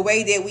the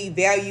way that we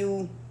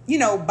value,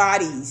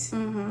 bodies.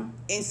 Mm-hmm.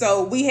 And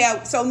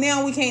so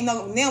now we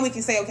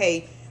can say,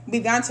 okay,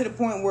 we've gotten to the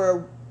point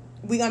where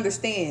we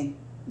understand,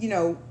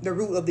 the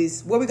root of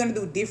this, what we're going to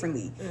do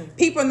differently.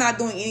 People are not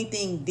doing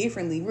anything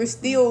differently. We're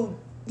still,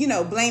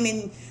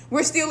 blaming,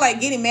 we're still like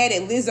getting mad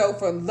at Lizzo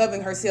for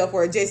loving herself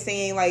or just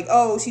saying like,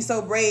 oh, she's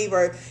so brave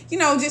or,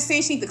 just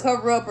saying she needs to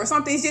cover up or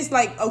something. It's just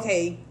like,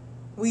 okay,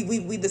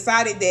 we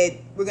decided that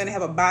we're going to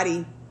have a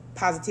body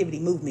positivity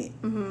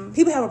movement. Mm-hmm.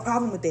 People have a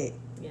problem with that.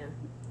 Yeah,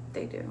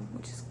 they do,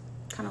 which is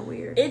kind of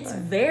weird. It's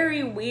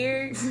very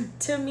weird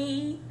to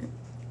me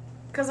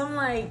because I'm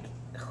like,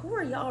 who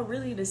are y'all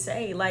really to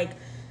say? Like,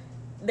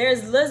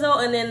 there's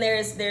Lizzo and then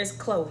there's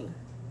Chloe.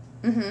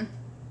 Mm-hmm.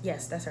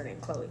 Yes, that's her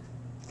name, Chloe.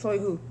 Chloe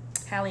who?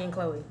 Hallie and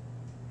Chloe.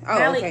 Oh,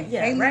 Hallie, okay.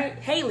 Yeah, Haley? right?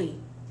 Haley.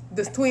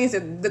 The twins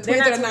that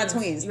are not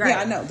twins. Right.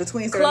 Yeah, I know. The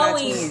twins that are not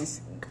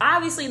twins.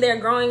 Obviously, they're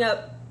growing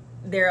up.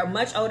 They're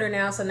much older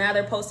now, so now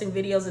they're posting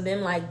videos of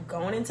them like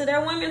going into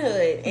their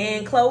womanhood. Mm-hmm.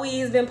 And Chloe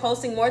has been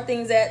posting more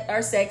things that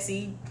are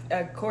sexy,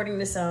 according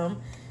to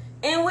some.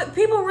 And what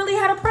people really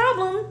had a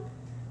problem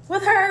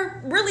with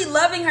her really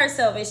loving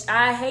herself. And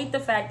I hate the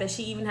fact that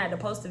she even had to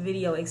post a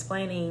video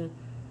explaining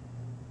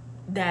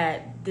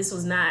that this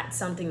was not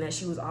something that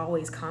she was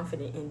always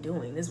confident in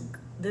doing.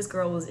 This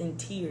girl was in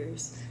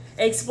tears,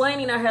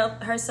 explaining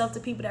herself to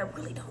people that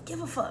really don't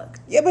give a fuck.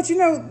 Yeah, but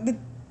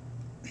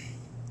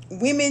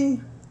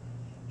women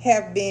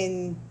have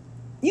been,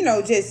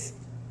 just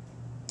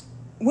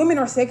women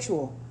are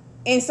sexual,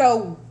 and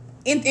so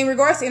in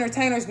regards to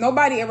entertainers,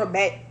 nobody ever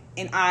bat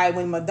an eye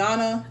when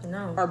Madonna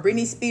or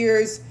Britney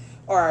Spears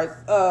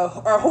or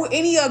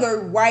any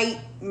other white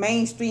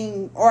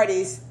mainstream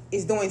artist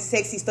is doing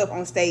sexy stuff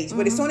on stage. Mm-hmm.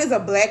 But as soon as a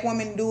black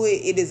woman do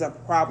it, it is a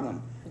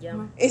problem.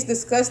 Yeah. It's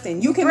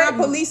disgusting. You cannot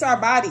police our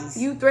bodies.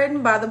 You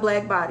threatened by the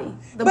black body.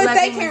 But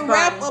they can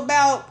rap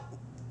about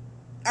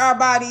our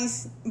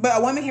bodies, but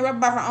a woman can rap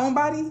about her own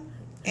body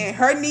and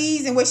her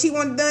needs and what she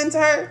wants done to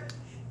her.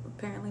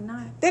 Apparently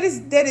not. That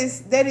is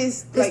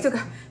like,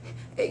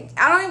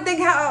 I don't even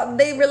think how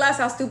they realize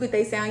how stupid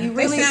they sound. You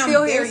really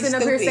still hear sitting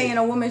up here saying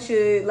a woman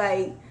should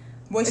like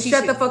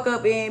shut the fuck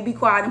up and be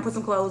quiet and put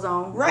some clothes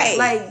on. Right.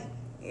 Like,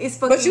 it's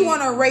fucking. But you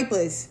want to rape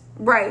us.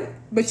 Right.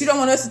 But you don't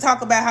want us to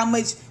talk about how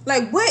much,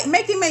 like, what?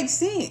 Make it make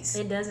sense.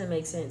 It doesn't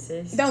make sense,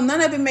 sis. None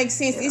of it makes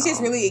sense. It's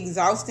just really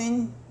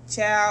exhausting,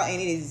 child,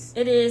 and it is.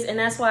 It is, and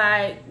that's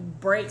why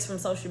breaks from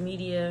social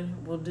media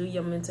will do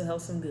your mental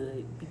health some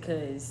good,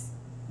 because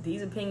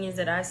these opinions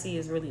that I see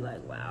is really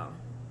like, wow,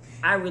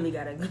 I really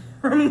gotta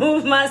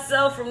remove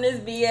myself from this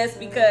BS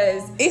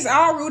because it's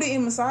all rooted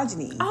in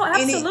misogyny. Oh,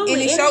 absolutely.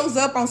 And it shows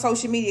up on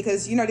social media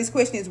because, this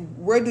question is,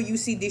 where do you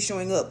see this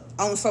showing up?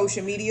 On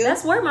social media?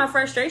 That's where my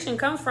frustration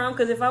comes from,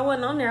 because if I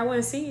wasn't on there, I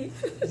wouldn't see it.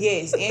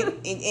 Yes,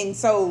 and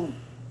so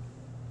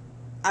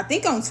I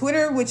think on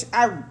Twitter, which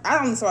I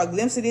only saw a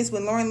glimpse of this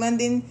with Lauren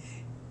London,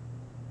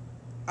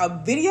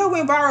 a video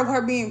went viral of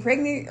her being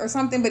pregnant or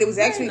something, but it was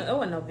actually... It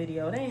wasn't no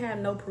video. They ain't have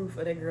no proof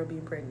of that girl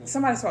being pregnant.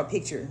 Somebody saw a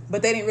picture,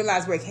 but they didn't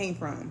realize where it came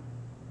from.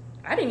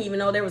 I didn't even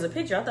know there was a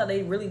picture. I thought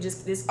they really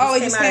just this. Oh, it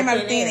just came out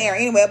of thin air.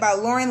 Anyway,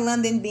 about Lauren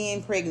London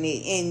being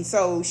pregnant, and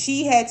so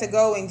she had to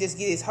go and just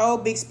get this whole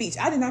big speech.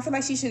 I did not feel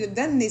like she should have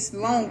done this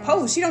long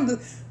post. She don't do.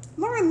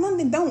 Lauren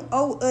London don't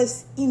owe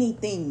us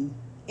anything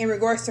in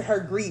regards to her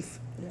grief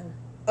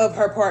of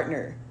her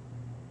partner,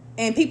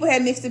 and people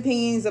had mixed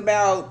opinions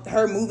about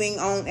her moving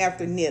on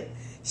after Nip.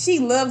 She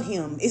loved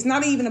him. It's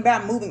not even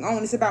about moving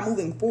on. It's about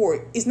moving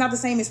forward. It's not the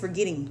same as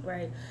forgetting.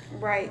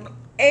 Right.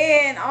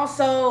 And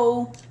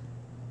also,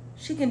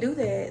 she can do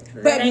that.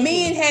 But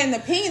men had an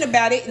opinion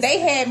about it. They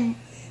had,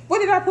 what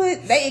did I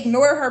put? They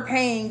ignored her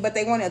pain, but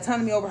they wanted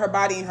autonomy over her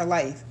body and her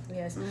life.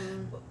 Yes.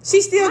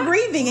 She's still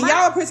grieving. And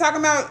y'all are talking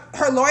about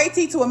her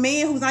loyalty to a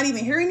man who's not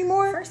even here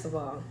anymore? First of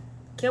all,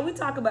 can we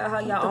talk about how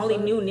y'all only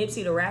knew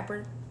Nipsey the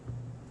rapper?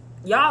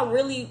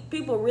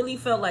 People really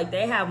felt like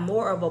they have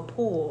more of a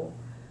pull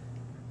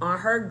on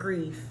her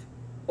grief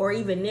or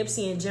even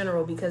Nipsey in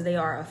general because they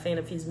are a fan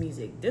of his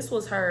music. This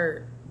was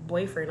her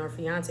boyfriend or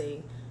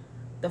fiance,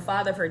 the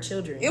father of her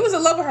children. It was the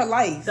love of her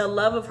life. The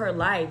love of her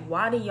life.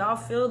 Why do y'all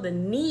feel the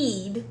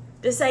need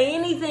to say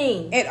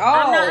anything at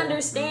all? I'm not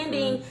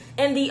understanding.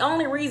 And the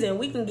only reason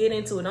we can get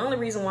into it, the only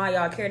reason why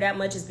y'all care that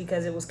much is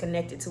because it was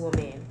connected to a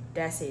man.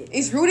 That's it.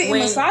 It's rooted in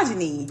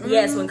misogyny.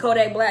 Yes, when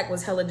Kodak Black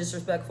was hella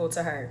disrespectful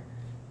to her,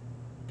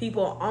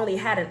 people only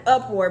had an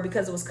uproar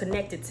because it was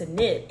connected to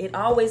Nip. It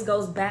always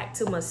goes back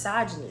to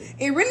misogyny.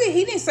 He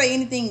didn't say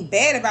anything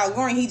bad about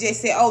Lauren. He just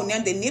said, oh, now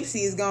that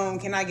Nipsey is gone,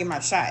 can I get my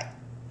shot?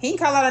 He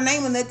didn't call out her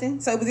name or nothing.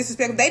 So it was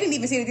disrespectful. They didn't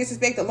even see the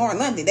disrespect to Lauren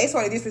London. They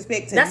saw the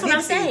disrespect to That's Nipsey. what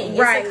I'm saying.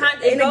 Right.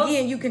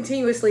 Again, you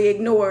continuously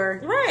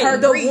ignore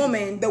the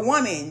woman. The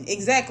woman,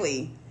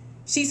 exactly.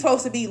 She's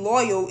supposed to be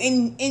loyal.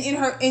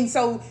 And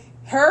so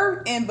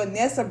her and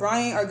Vanessa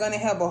Bryant are going to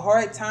have a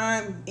hard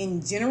time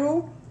in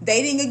general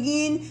dating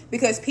again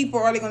because people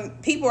are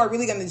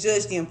really going to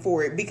judge them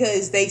for it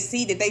because they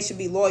see that they should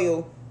be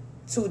loyal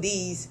to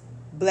these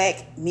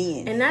black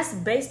men. And that's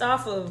based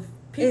off of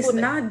people. It's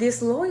not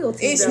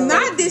disloyalty. It's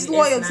not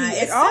disloyalty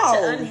at all.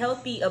 It's such an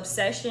unhealthy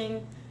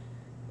obsession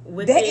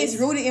with that is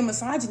rooted in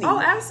misogyny.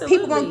 Oh, absolutely.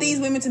 People want these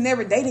women to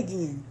never date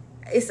again.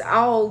 It's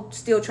all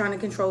still trying to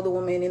control the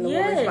woman in the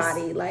woman's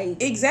body.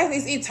 Like exactly.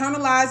 It's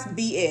internalized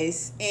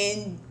BS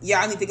and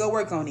y'all need to go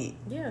work on it.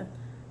 Yeah.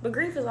 But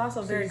grief is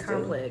also very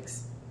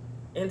complex.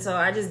 And so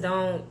I just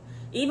don't,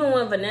 even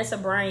when Vanessa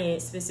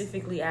Bryant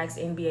specifically asked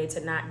NBA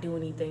to not do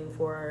anything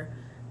for,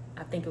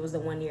 I think it was the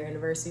 1 year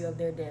anniversary of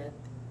their death.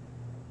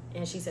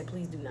 And she said,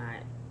 please do not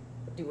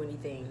do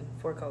anything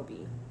for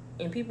Kobe.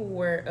 And people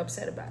were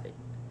upset about it.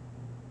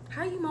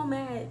 How are you more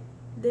mad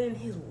than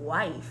his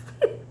wife?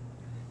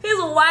 His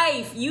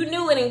wife. You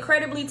knew an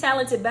incredibly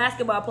talented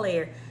basketball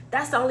player.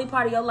 That's the only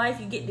part of your life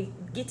you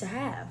get to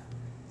have.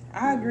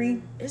 I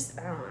agree.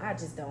 I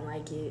just don't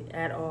like it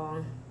at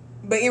all.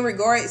 But in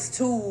regards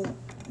to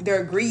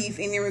their grief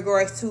and in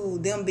regards to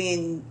them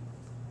being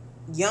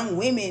young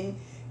women,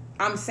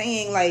 I'm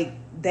saying like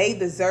they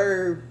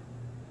deserve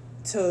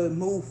to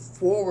move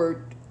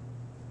forward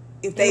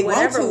if they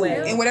want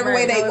to, in whatever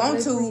way they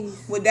want to,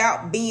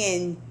 without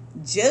being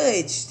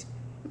judged.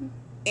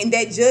 And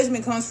that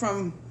judgment comes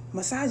from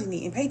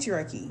misogyny and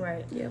patriarchy.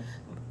 Right. Yeah.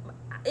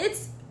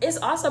 It's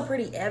also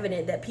pretty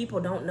evident that people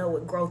don't know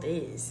what growth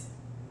is.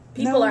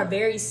 People are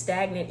very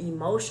stagnant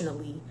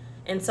emotionally.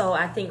 And so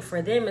I think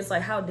for them, it's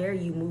like, how dare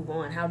you move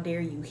on? How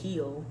dare you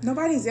heal?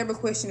 Nobody's ever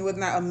questioned whether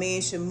or not a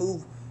man should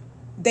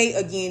date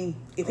again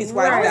if his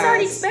wife dies. It's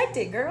already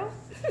expected, girl.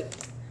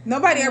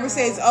 Nobody ever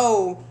says,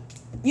 oh,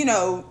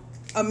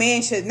 a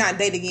man should not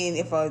date again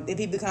if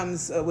he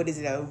becomes, a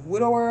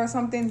widower or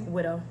something?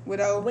 Widow.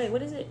 Wait,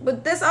 what is it?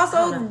 But that's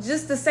also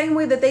just the same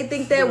way that they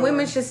think that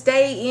women should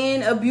stay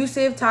in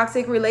abusive,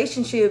 toxic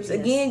relationships. Yes.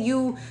 Again,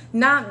 you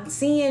not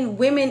seeing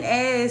women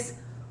as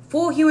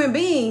full human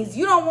beings.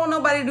 You don't want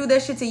nobody to do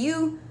that shit to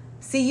you.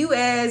 See you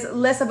as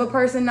less of a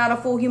person, not a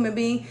full human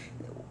being.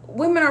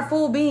 Women are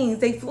full beings.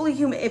 They fully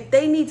human. If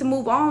they need to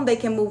move on, they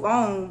can move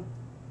on.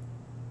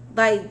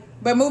 But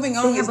moving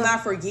on is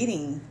not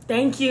forgetting.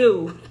 Thank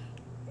you.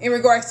 In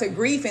regards to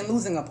grief and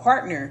losing a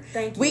partner.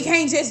 Thank you. We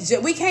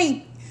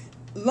can't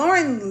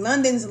Lauren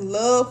London's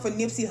love for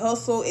Nipsey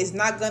Hussle is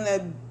not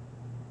gonna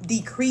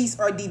decrease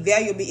or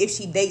devalue if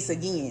she dates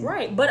again.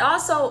 Right. But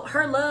also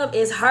her love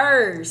is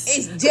hers.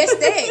 It's just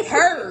that,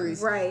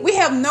 hers. Right. We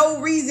have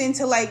no reason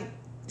to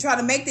try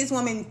to make this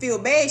woman feel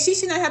bad. She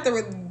should not have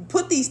to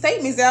put these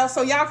statements out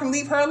so y'all can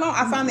leave her alone.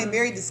 I find that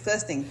very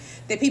disgusting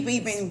that people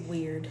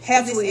even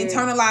have this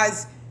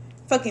internalized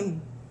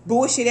fucking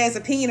bullshit ass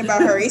opinion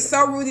about her. It's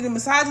so rooted in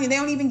misogyny they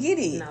don't even get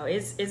it. No,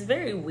 it's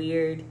very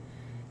weird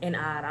and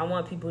odd. I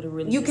want people to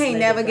really. You can't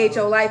navigate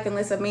your life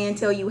unless a man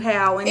tell you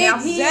how. And now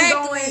he ain't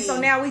going, so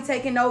now we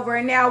taking over,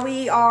 and now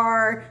we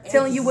are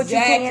telling you what you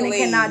can and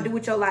cannot do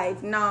with your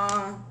life.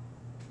 Nah.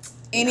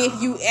 And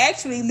if you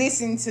actually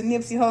listen to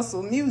Nipsey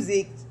Hussle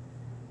music,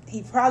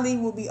 he probably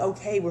will be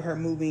okay with her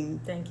moving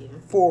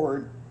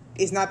forward.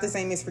 It's not the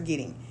same as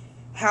forgetting.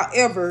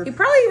 However, he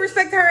probably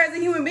respected her as a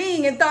human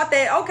being and thought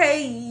that,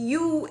 okay,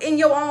 you in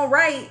your own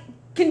right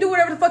can do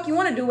whatever the fuck you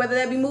want to do, whether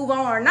that be move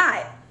on or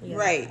not. Yeah.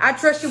 Right. I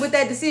trust you with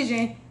that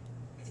decision.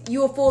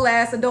 You a full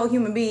ass adult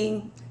human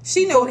being.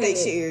 She know Go what they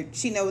ahead. shared.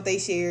 She know what they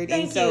shared.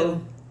 Thank and so,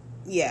 you.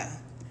 Yeah.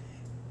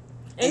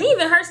 And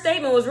even her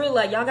statement was really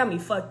like, y'all got me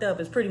fucked up.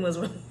 It's pretty much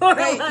what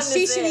Right.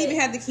 She shouldn't even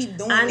have to keep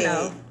doing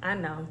that. I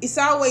know. It's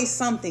always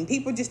something.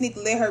 People just need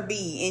to let her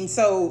be. And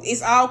so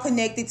it's all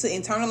connected to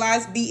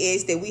internalized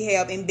BS that we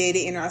have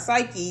embedded in our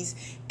psyches.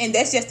 And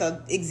that's just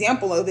an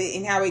example of it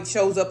and how it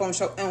shows up on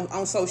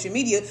social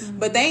media. Mm-hmm.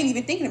 But they ain't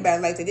even thinking about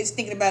it like that. They're just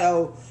thinking about,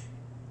 oh,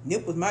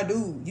 Nip was my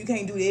dude. You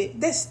can't do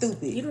that. That's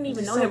stupid. You don't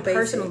even know so him basic.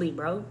 Personally,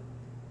 bro.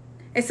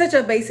 It's such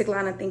a basic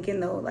line of thinking,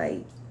 though.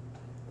 Like,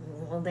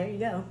 well, there you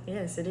go.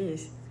 Yes, it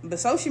is. But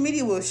social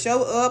media will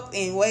show up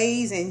in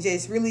ways and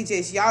just really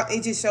just y'all.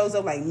 It just shows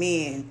up like,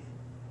 man.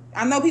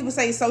 I know people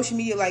say social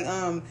media like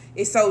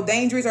it's so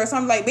dangerous or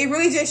something like. But it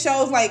really just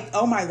shows like,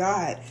 oh my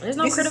god. There's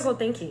no critical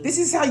thinking. This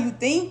is how you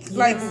think. Yeah.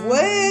 Like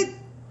what?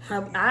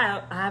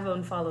 I have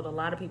unfollowed a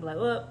lot of people like,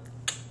 well,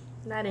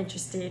 not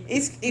interested.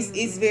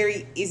 It's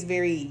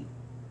very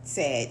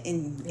sad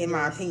in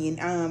my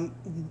opinion.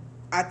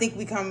 I think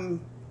we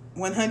come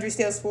 100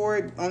 steps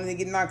forward, only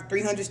get knocked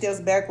 300 steps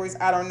backwards.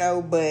 I don't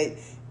know, but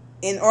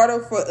in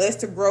order for us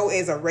to grow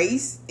as a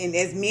race and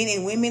as men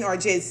and women are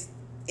just,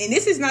 and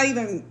this is not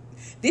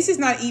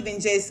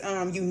even just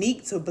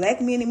unique to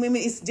black men and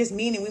women. It's just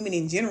men and women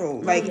in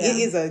general. Like it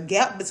is a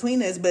gap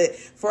between us. But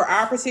for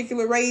our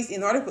particular race,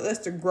 in order for us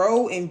to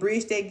grow and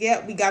bridge that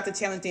gap, we got to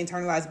challenge the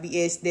internalized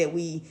BS that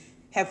we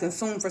have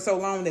consumed for so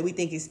long that we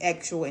think is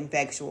actual and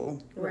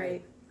factual.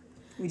 Right.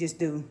 We just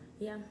do.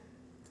 Yeah.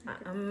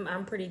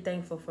 I'm pretty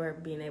thankful for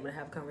being able to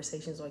have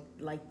conversations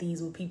like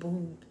these with people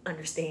who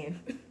understand.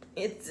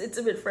 It's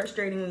a bit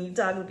frustrating when you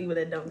talk to people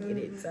that don't get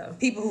it. So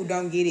people who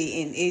don't get it,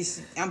 and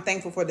I'm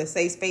thankful for the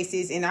safe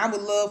spaces, and I would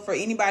love for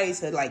anybody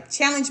to like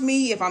challenge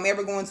me if I'm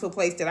ever going to a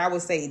place that I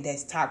would say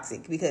that's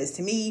toxic. Because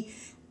to me,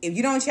 if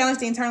you don't challenge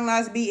the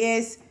internalized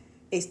BS,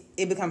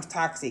 it becomes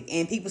toxic.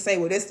 And people say,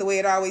 well, that's the way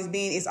it always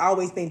been. It's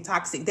always been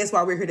toxic. That's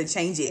why we're here to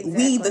change it.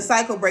 Exactly. We, the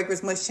cycle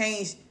breakers, must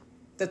change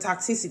the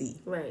toxicity.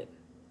 right.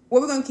 Well,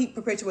 we're going to keep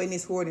perpetuating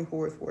this forward and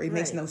forward. It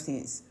makes no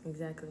sense.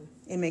 Exactly.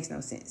 It makes no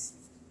sense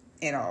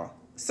at all.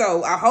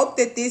 So I hope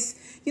that this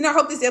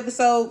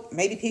episode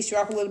maybe pissed you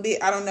off a little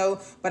bit. I don't know.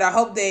 But I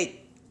hope that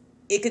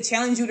it could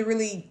challenge you to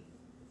really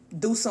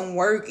do some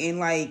work and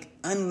like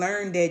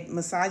unlearn that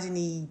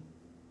misogyny,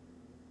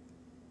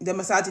 the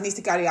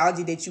misogynistic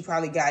ideology that you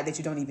probably got that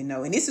you don't even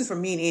know. And this is for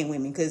men and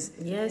women, because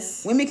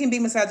women can be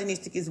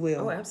misogynistic as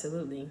well. Oh,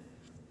 absolutely.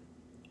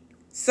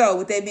 So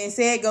with that being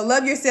said, go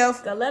love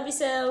yourself. Go love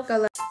yourself.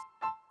 go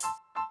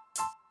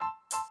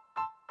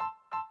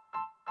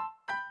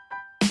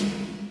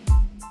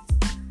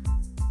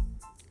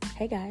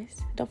Hey guys,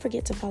 don't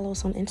forget to follow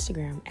us on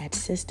Instagram at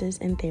Sistas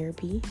in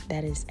Therapy.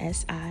 That is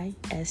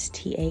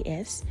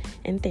SISTAS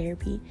in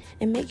Therapy.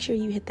 And make sure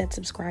you hit that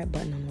subscribe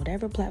button on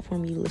whatever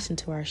platform you listen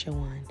to our show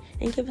on.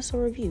 And give us a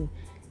review.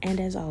 And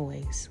as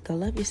always, go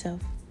love yourself.